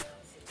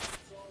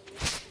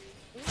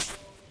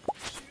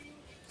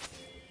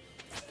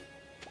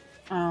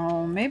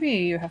 Oh, maybe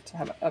you have to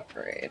have an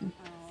upgrade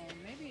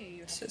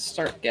to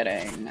start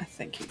getting, I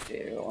think you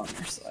do on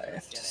your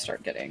scythe, to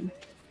start getting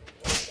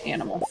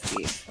animal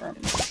feed from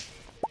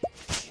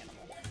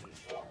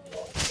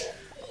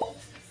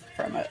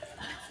it.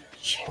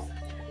 Shit.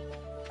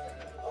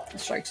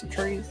 Strike some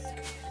trees.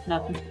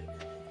 Nothing.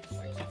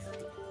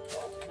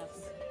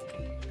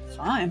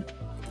 Fine.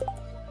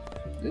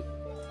 Oop.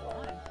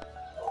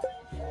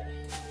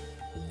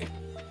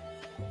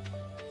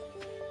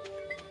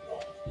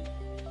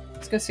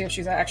 Let's go see if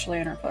she's actually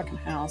in her fucking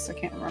house. I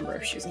can't remember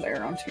if she's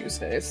there on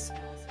Tuesdays.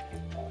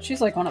 She's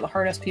like one of the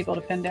hardest people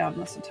to pin down in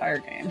this entire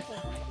game.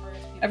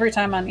 Every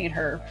time I need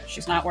her,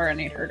 she's not where I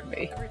need her to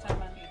be.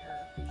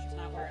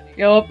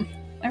 Yup.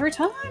 Every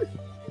time.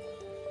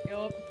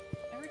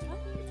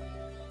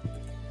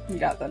 You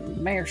got the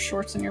mayor's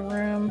shorts in your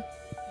room.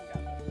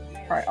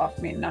 Probably off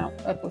me now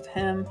up with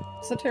him.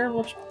 It's a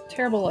terrible,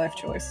 terrible life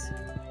choice.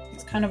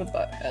 It's kind of a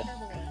butthead.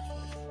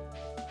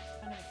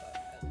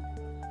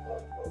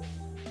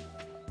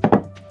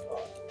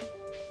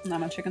 Now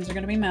my chickens are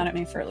going to be mad at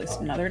me for at least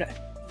another day.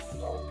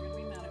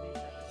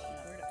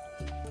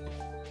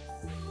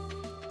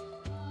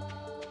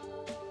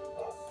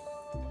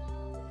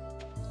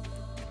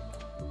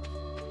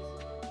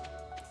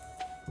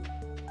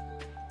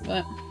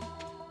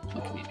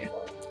 What can you do?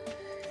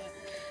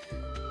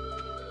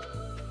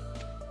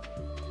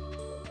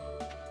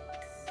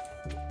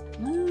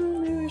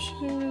 Maybe we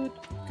should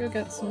go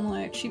get some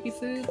like cheapy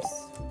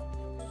foods.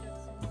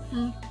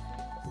 We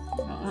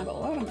don't have a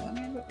lot of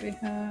money, but we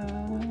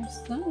have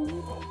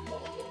some.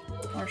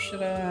 Or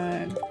should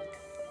I?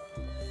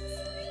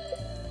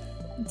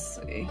 Let's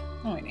see.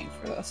 What do we need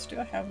for this? Do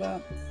I have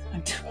that? I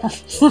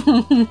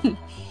don't.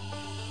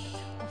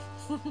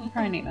 I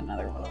probably need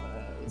another one of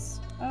those.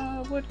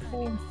 Wood,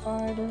 coal, and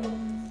fiber.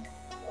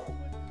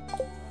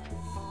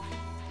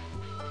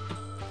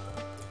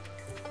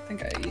 I think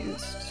I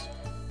used.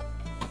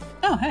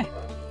 Oh, hey.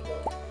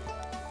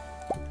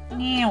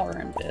 Yeah, we're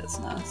in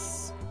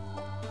business.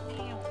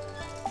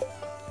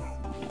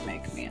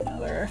 Make me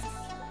another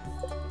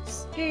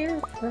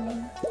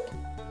scarecrow.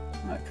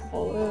 A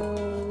couple of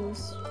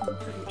those, one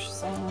for each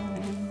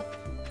side.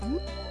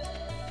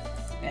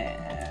 Yeah,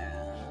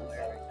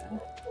 there we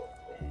go.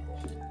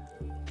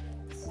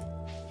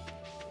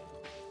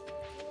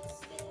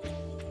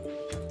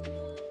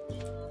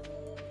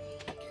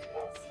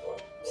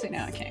 See,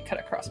 now I can't cut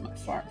across my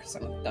farm because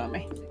I'm a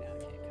dummy.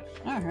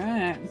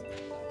 Alright.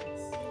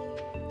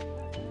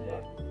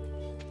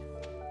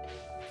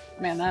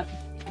 Man, that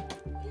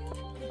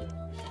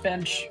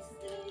bench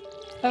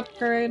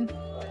upgrade.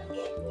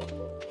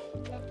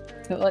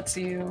 It lets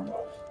you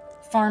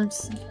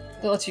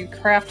it lets you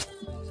craft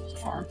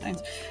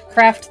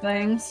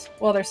things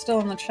while they're still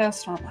in the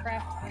chest. Oh my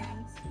God.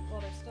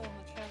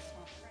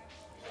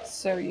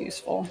 So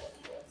useful.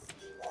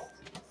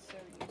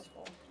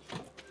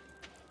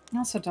 I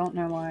also don't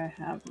know why I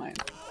have my.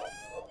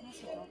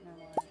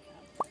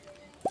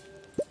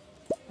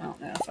 I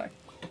don't know if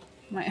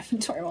my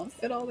inventory won't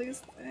fit all these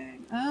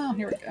things. Oh,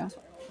 here we go.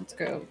 Let's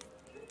go.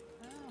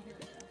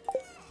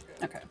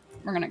 Okay,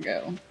 we're gonna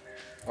go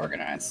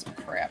organize some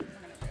crap.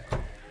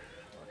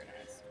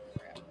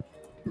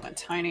 My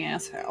tiny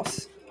ass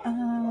house. Okay.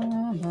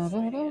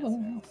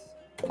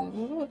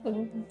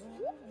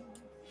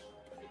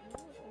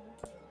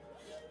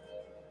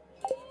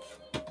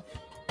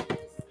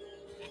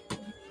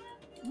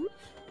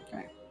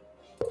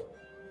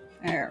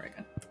 There we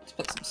go. Let's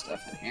put some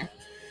stuff in here.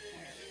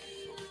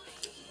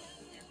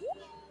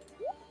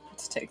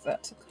 Let's take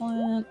that to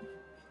Clint.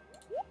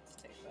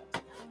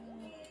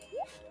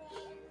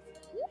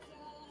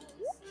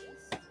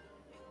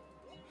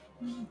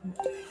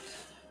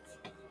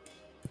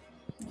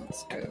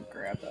 Let's go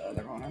grab the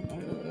other one and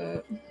move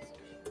it.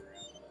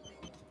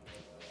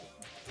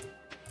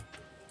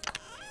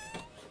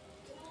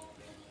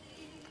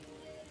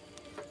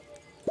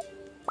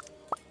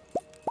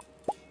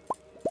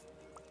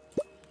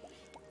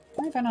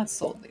 Why have I not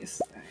sold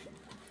these things?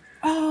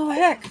 Oh,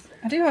 heck!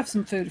 I do have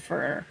some food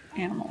for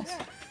animals.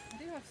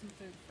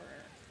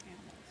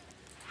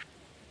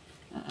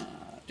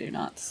 Do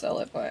not sell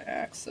it by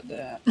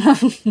accident.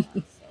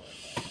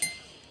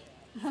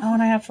 Oh,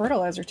 and I have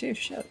fertilizer too.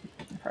 Shit.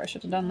 I probably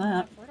should have done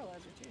that.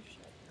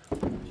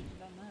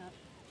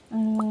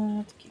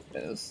 Let's keep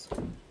those.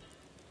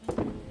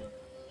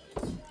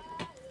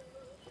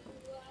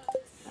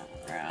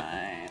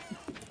 Alright.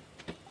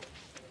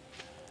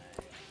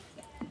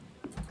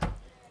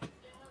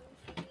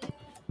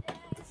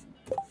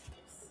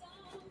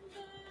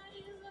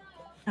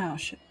 Oh,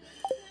 shit.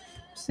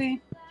 See?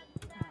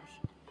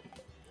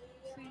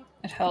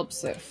 It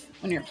helps if,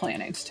 when you're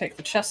planning to take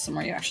the chest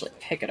somewhere, you actually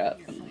pick it up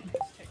and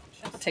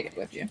take it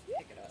with you.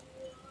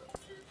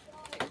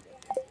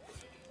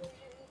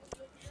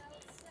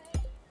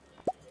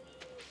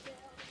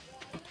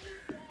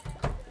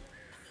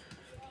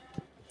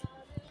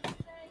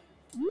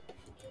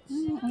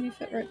 Will you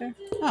fit right there?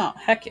 Oh,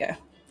 heck yeah.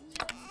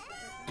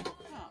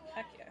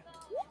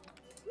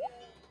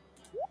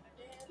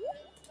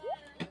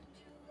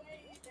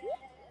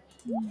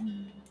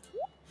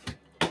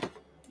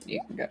 You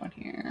can go in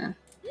here.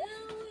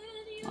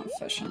 Not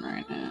fishing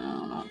right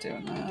now. Not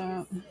doing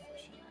that.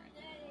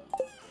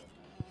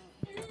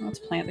 Let's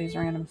plant these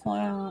random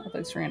flowers,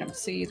 these random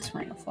seeds,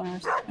 random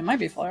flowers. It might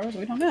be flowers.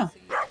 We don't know.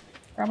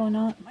 Probably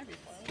not.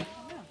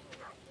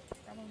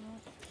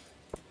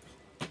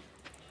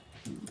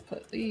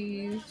 Put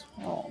these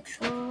all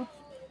true.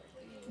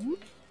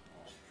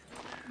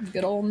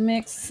 Good old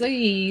mixed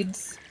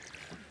seeds.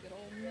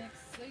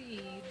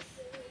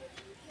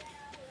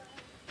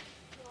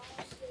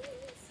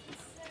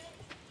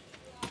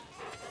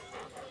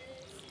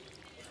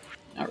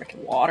 Now we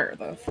can water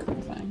the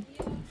freaking thing.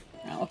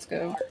 Now let's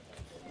go.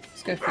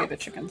 Let's go feed the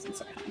chickens and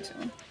say hi to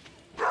them.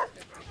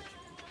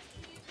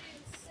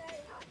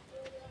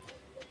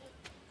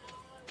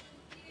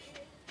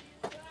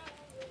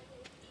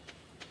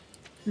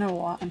 No,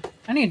 what?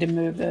 I need to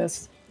move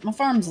this. My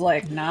farm's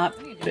like not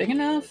big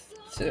enough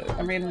to.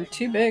 I mean,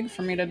 too big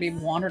for me to be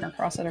wandering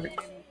across it every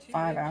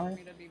 5 hours.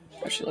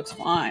 But she looks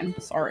fine.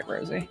 Sorry,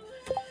 Rosie.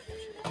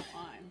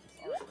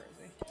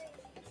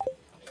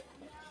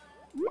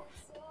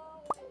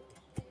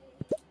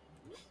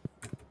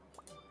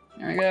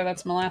 There we go.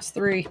 That's my last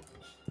 3.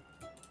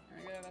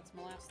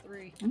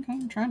 Okay,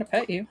 I'm trying to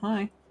pet you.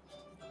 Hi.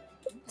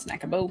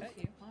 Snack a bow.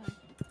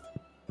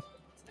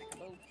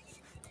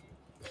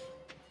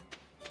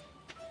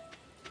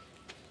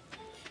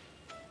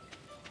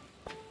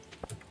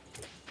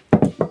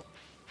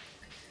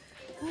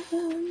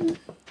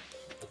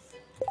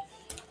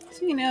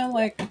 know,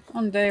 like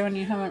on a day when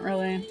you haven't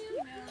really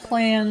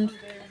planned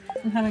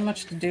and having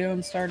much to do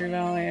in Stardew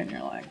Valley, and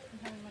you're like,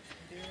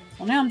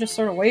 well, now I'm just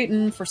sort of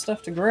waiting for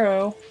stuff to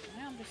grow.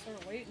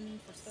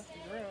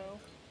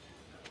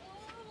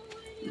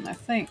 And I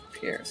think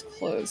Pierre's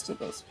closed at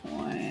this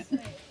point.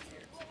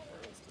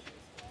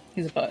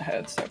 He's a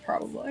butthead, so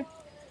probably.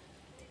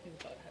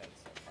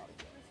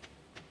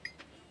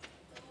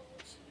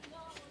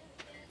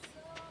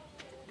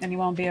 And he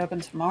won't be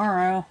open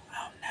tomorrow.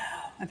 Oh no.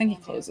 I think he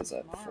closes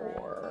at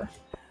 4.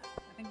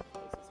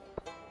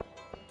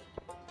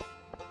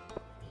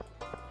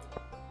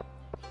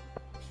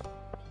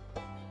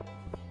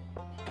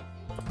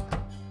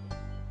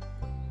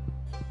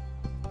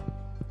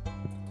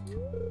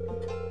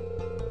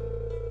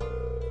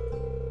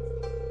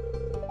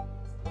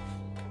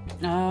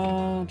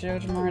 Oh,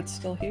 Jojo Mart's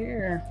still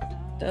here.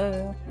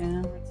 Duh,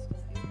 yeah.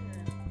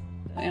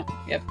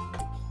 Yep.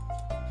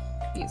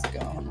 He's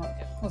gone.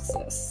 What's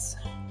this?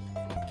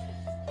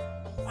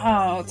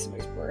 Oh, it's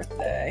somebody's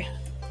birthday.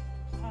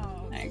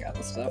 I ain't got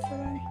the stuff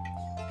today.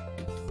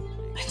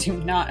 I do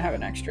not have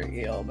an extra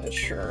eel, but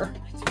sure.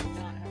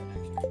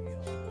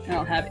 I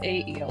don't have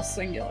a eel,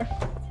 singular.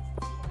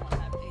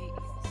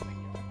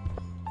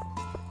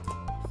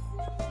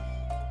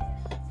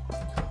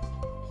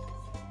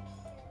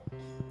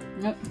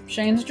 Yep,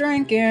 Shane's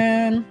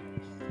drinking.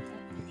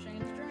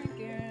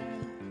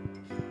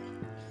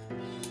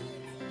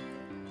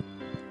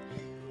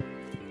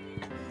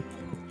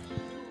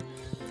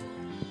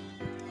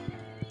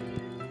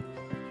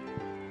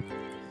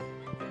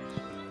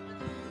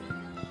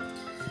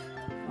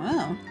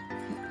 Wow.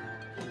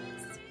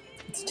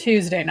 It's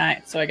Tuesday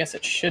night, so I guess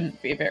it shouldn't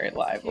be very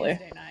lively.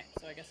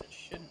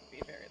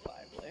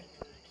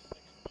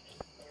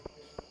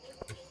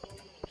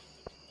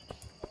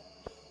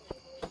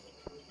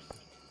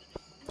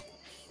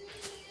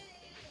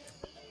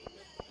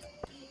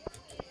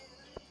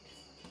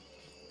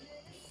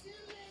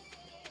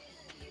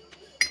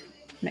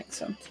 Makes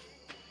sense.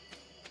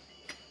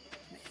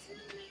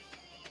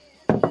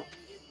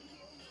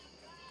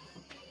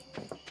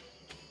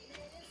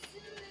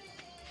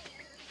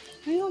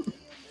 Well,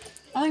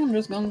 I think I'm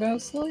just gonna go to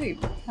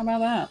sleep. How about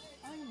that?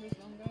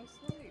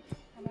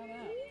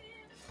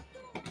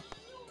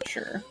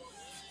 Sure.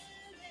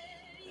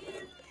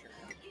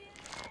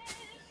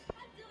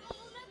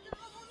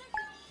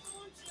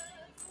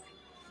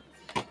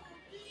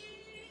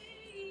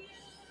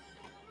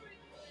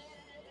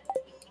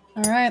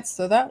 Alright,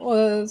 so that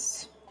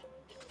was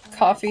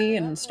coffee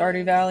and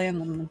Stardew Valley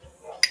and then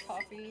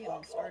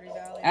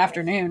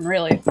afternoon,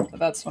 really. But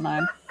that's when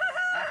I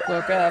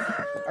woke up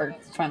or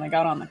finally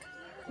got on the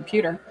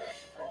computer.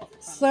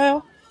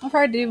 So I'll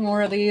probably do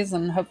more of these,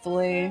 and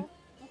hopefully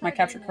my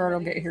capture card will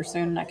get here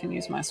soon and I can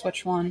use my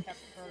Switch one.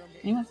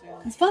 Anyway,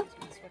 it's fun.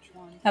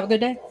 Have a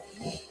good day.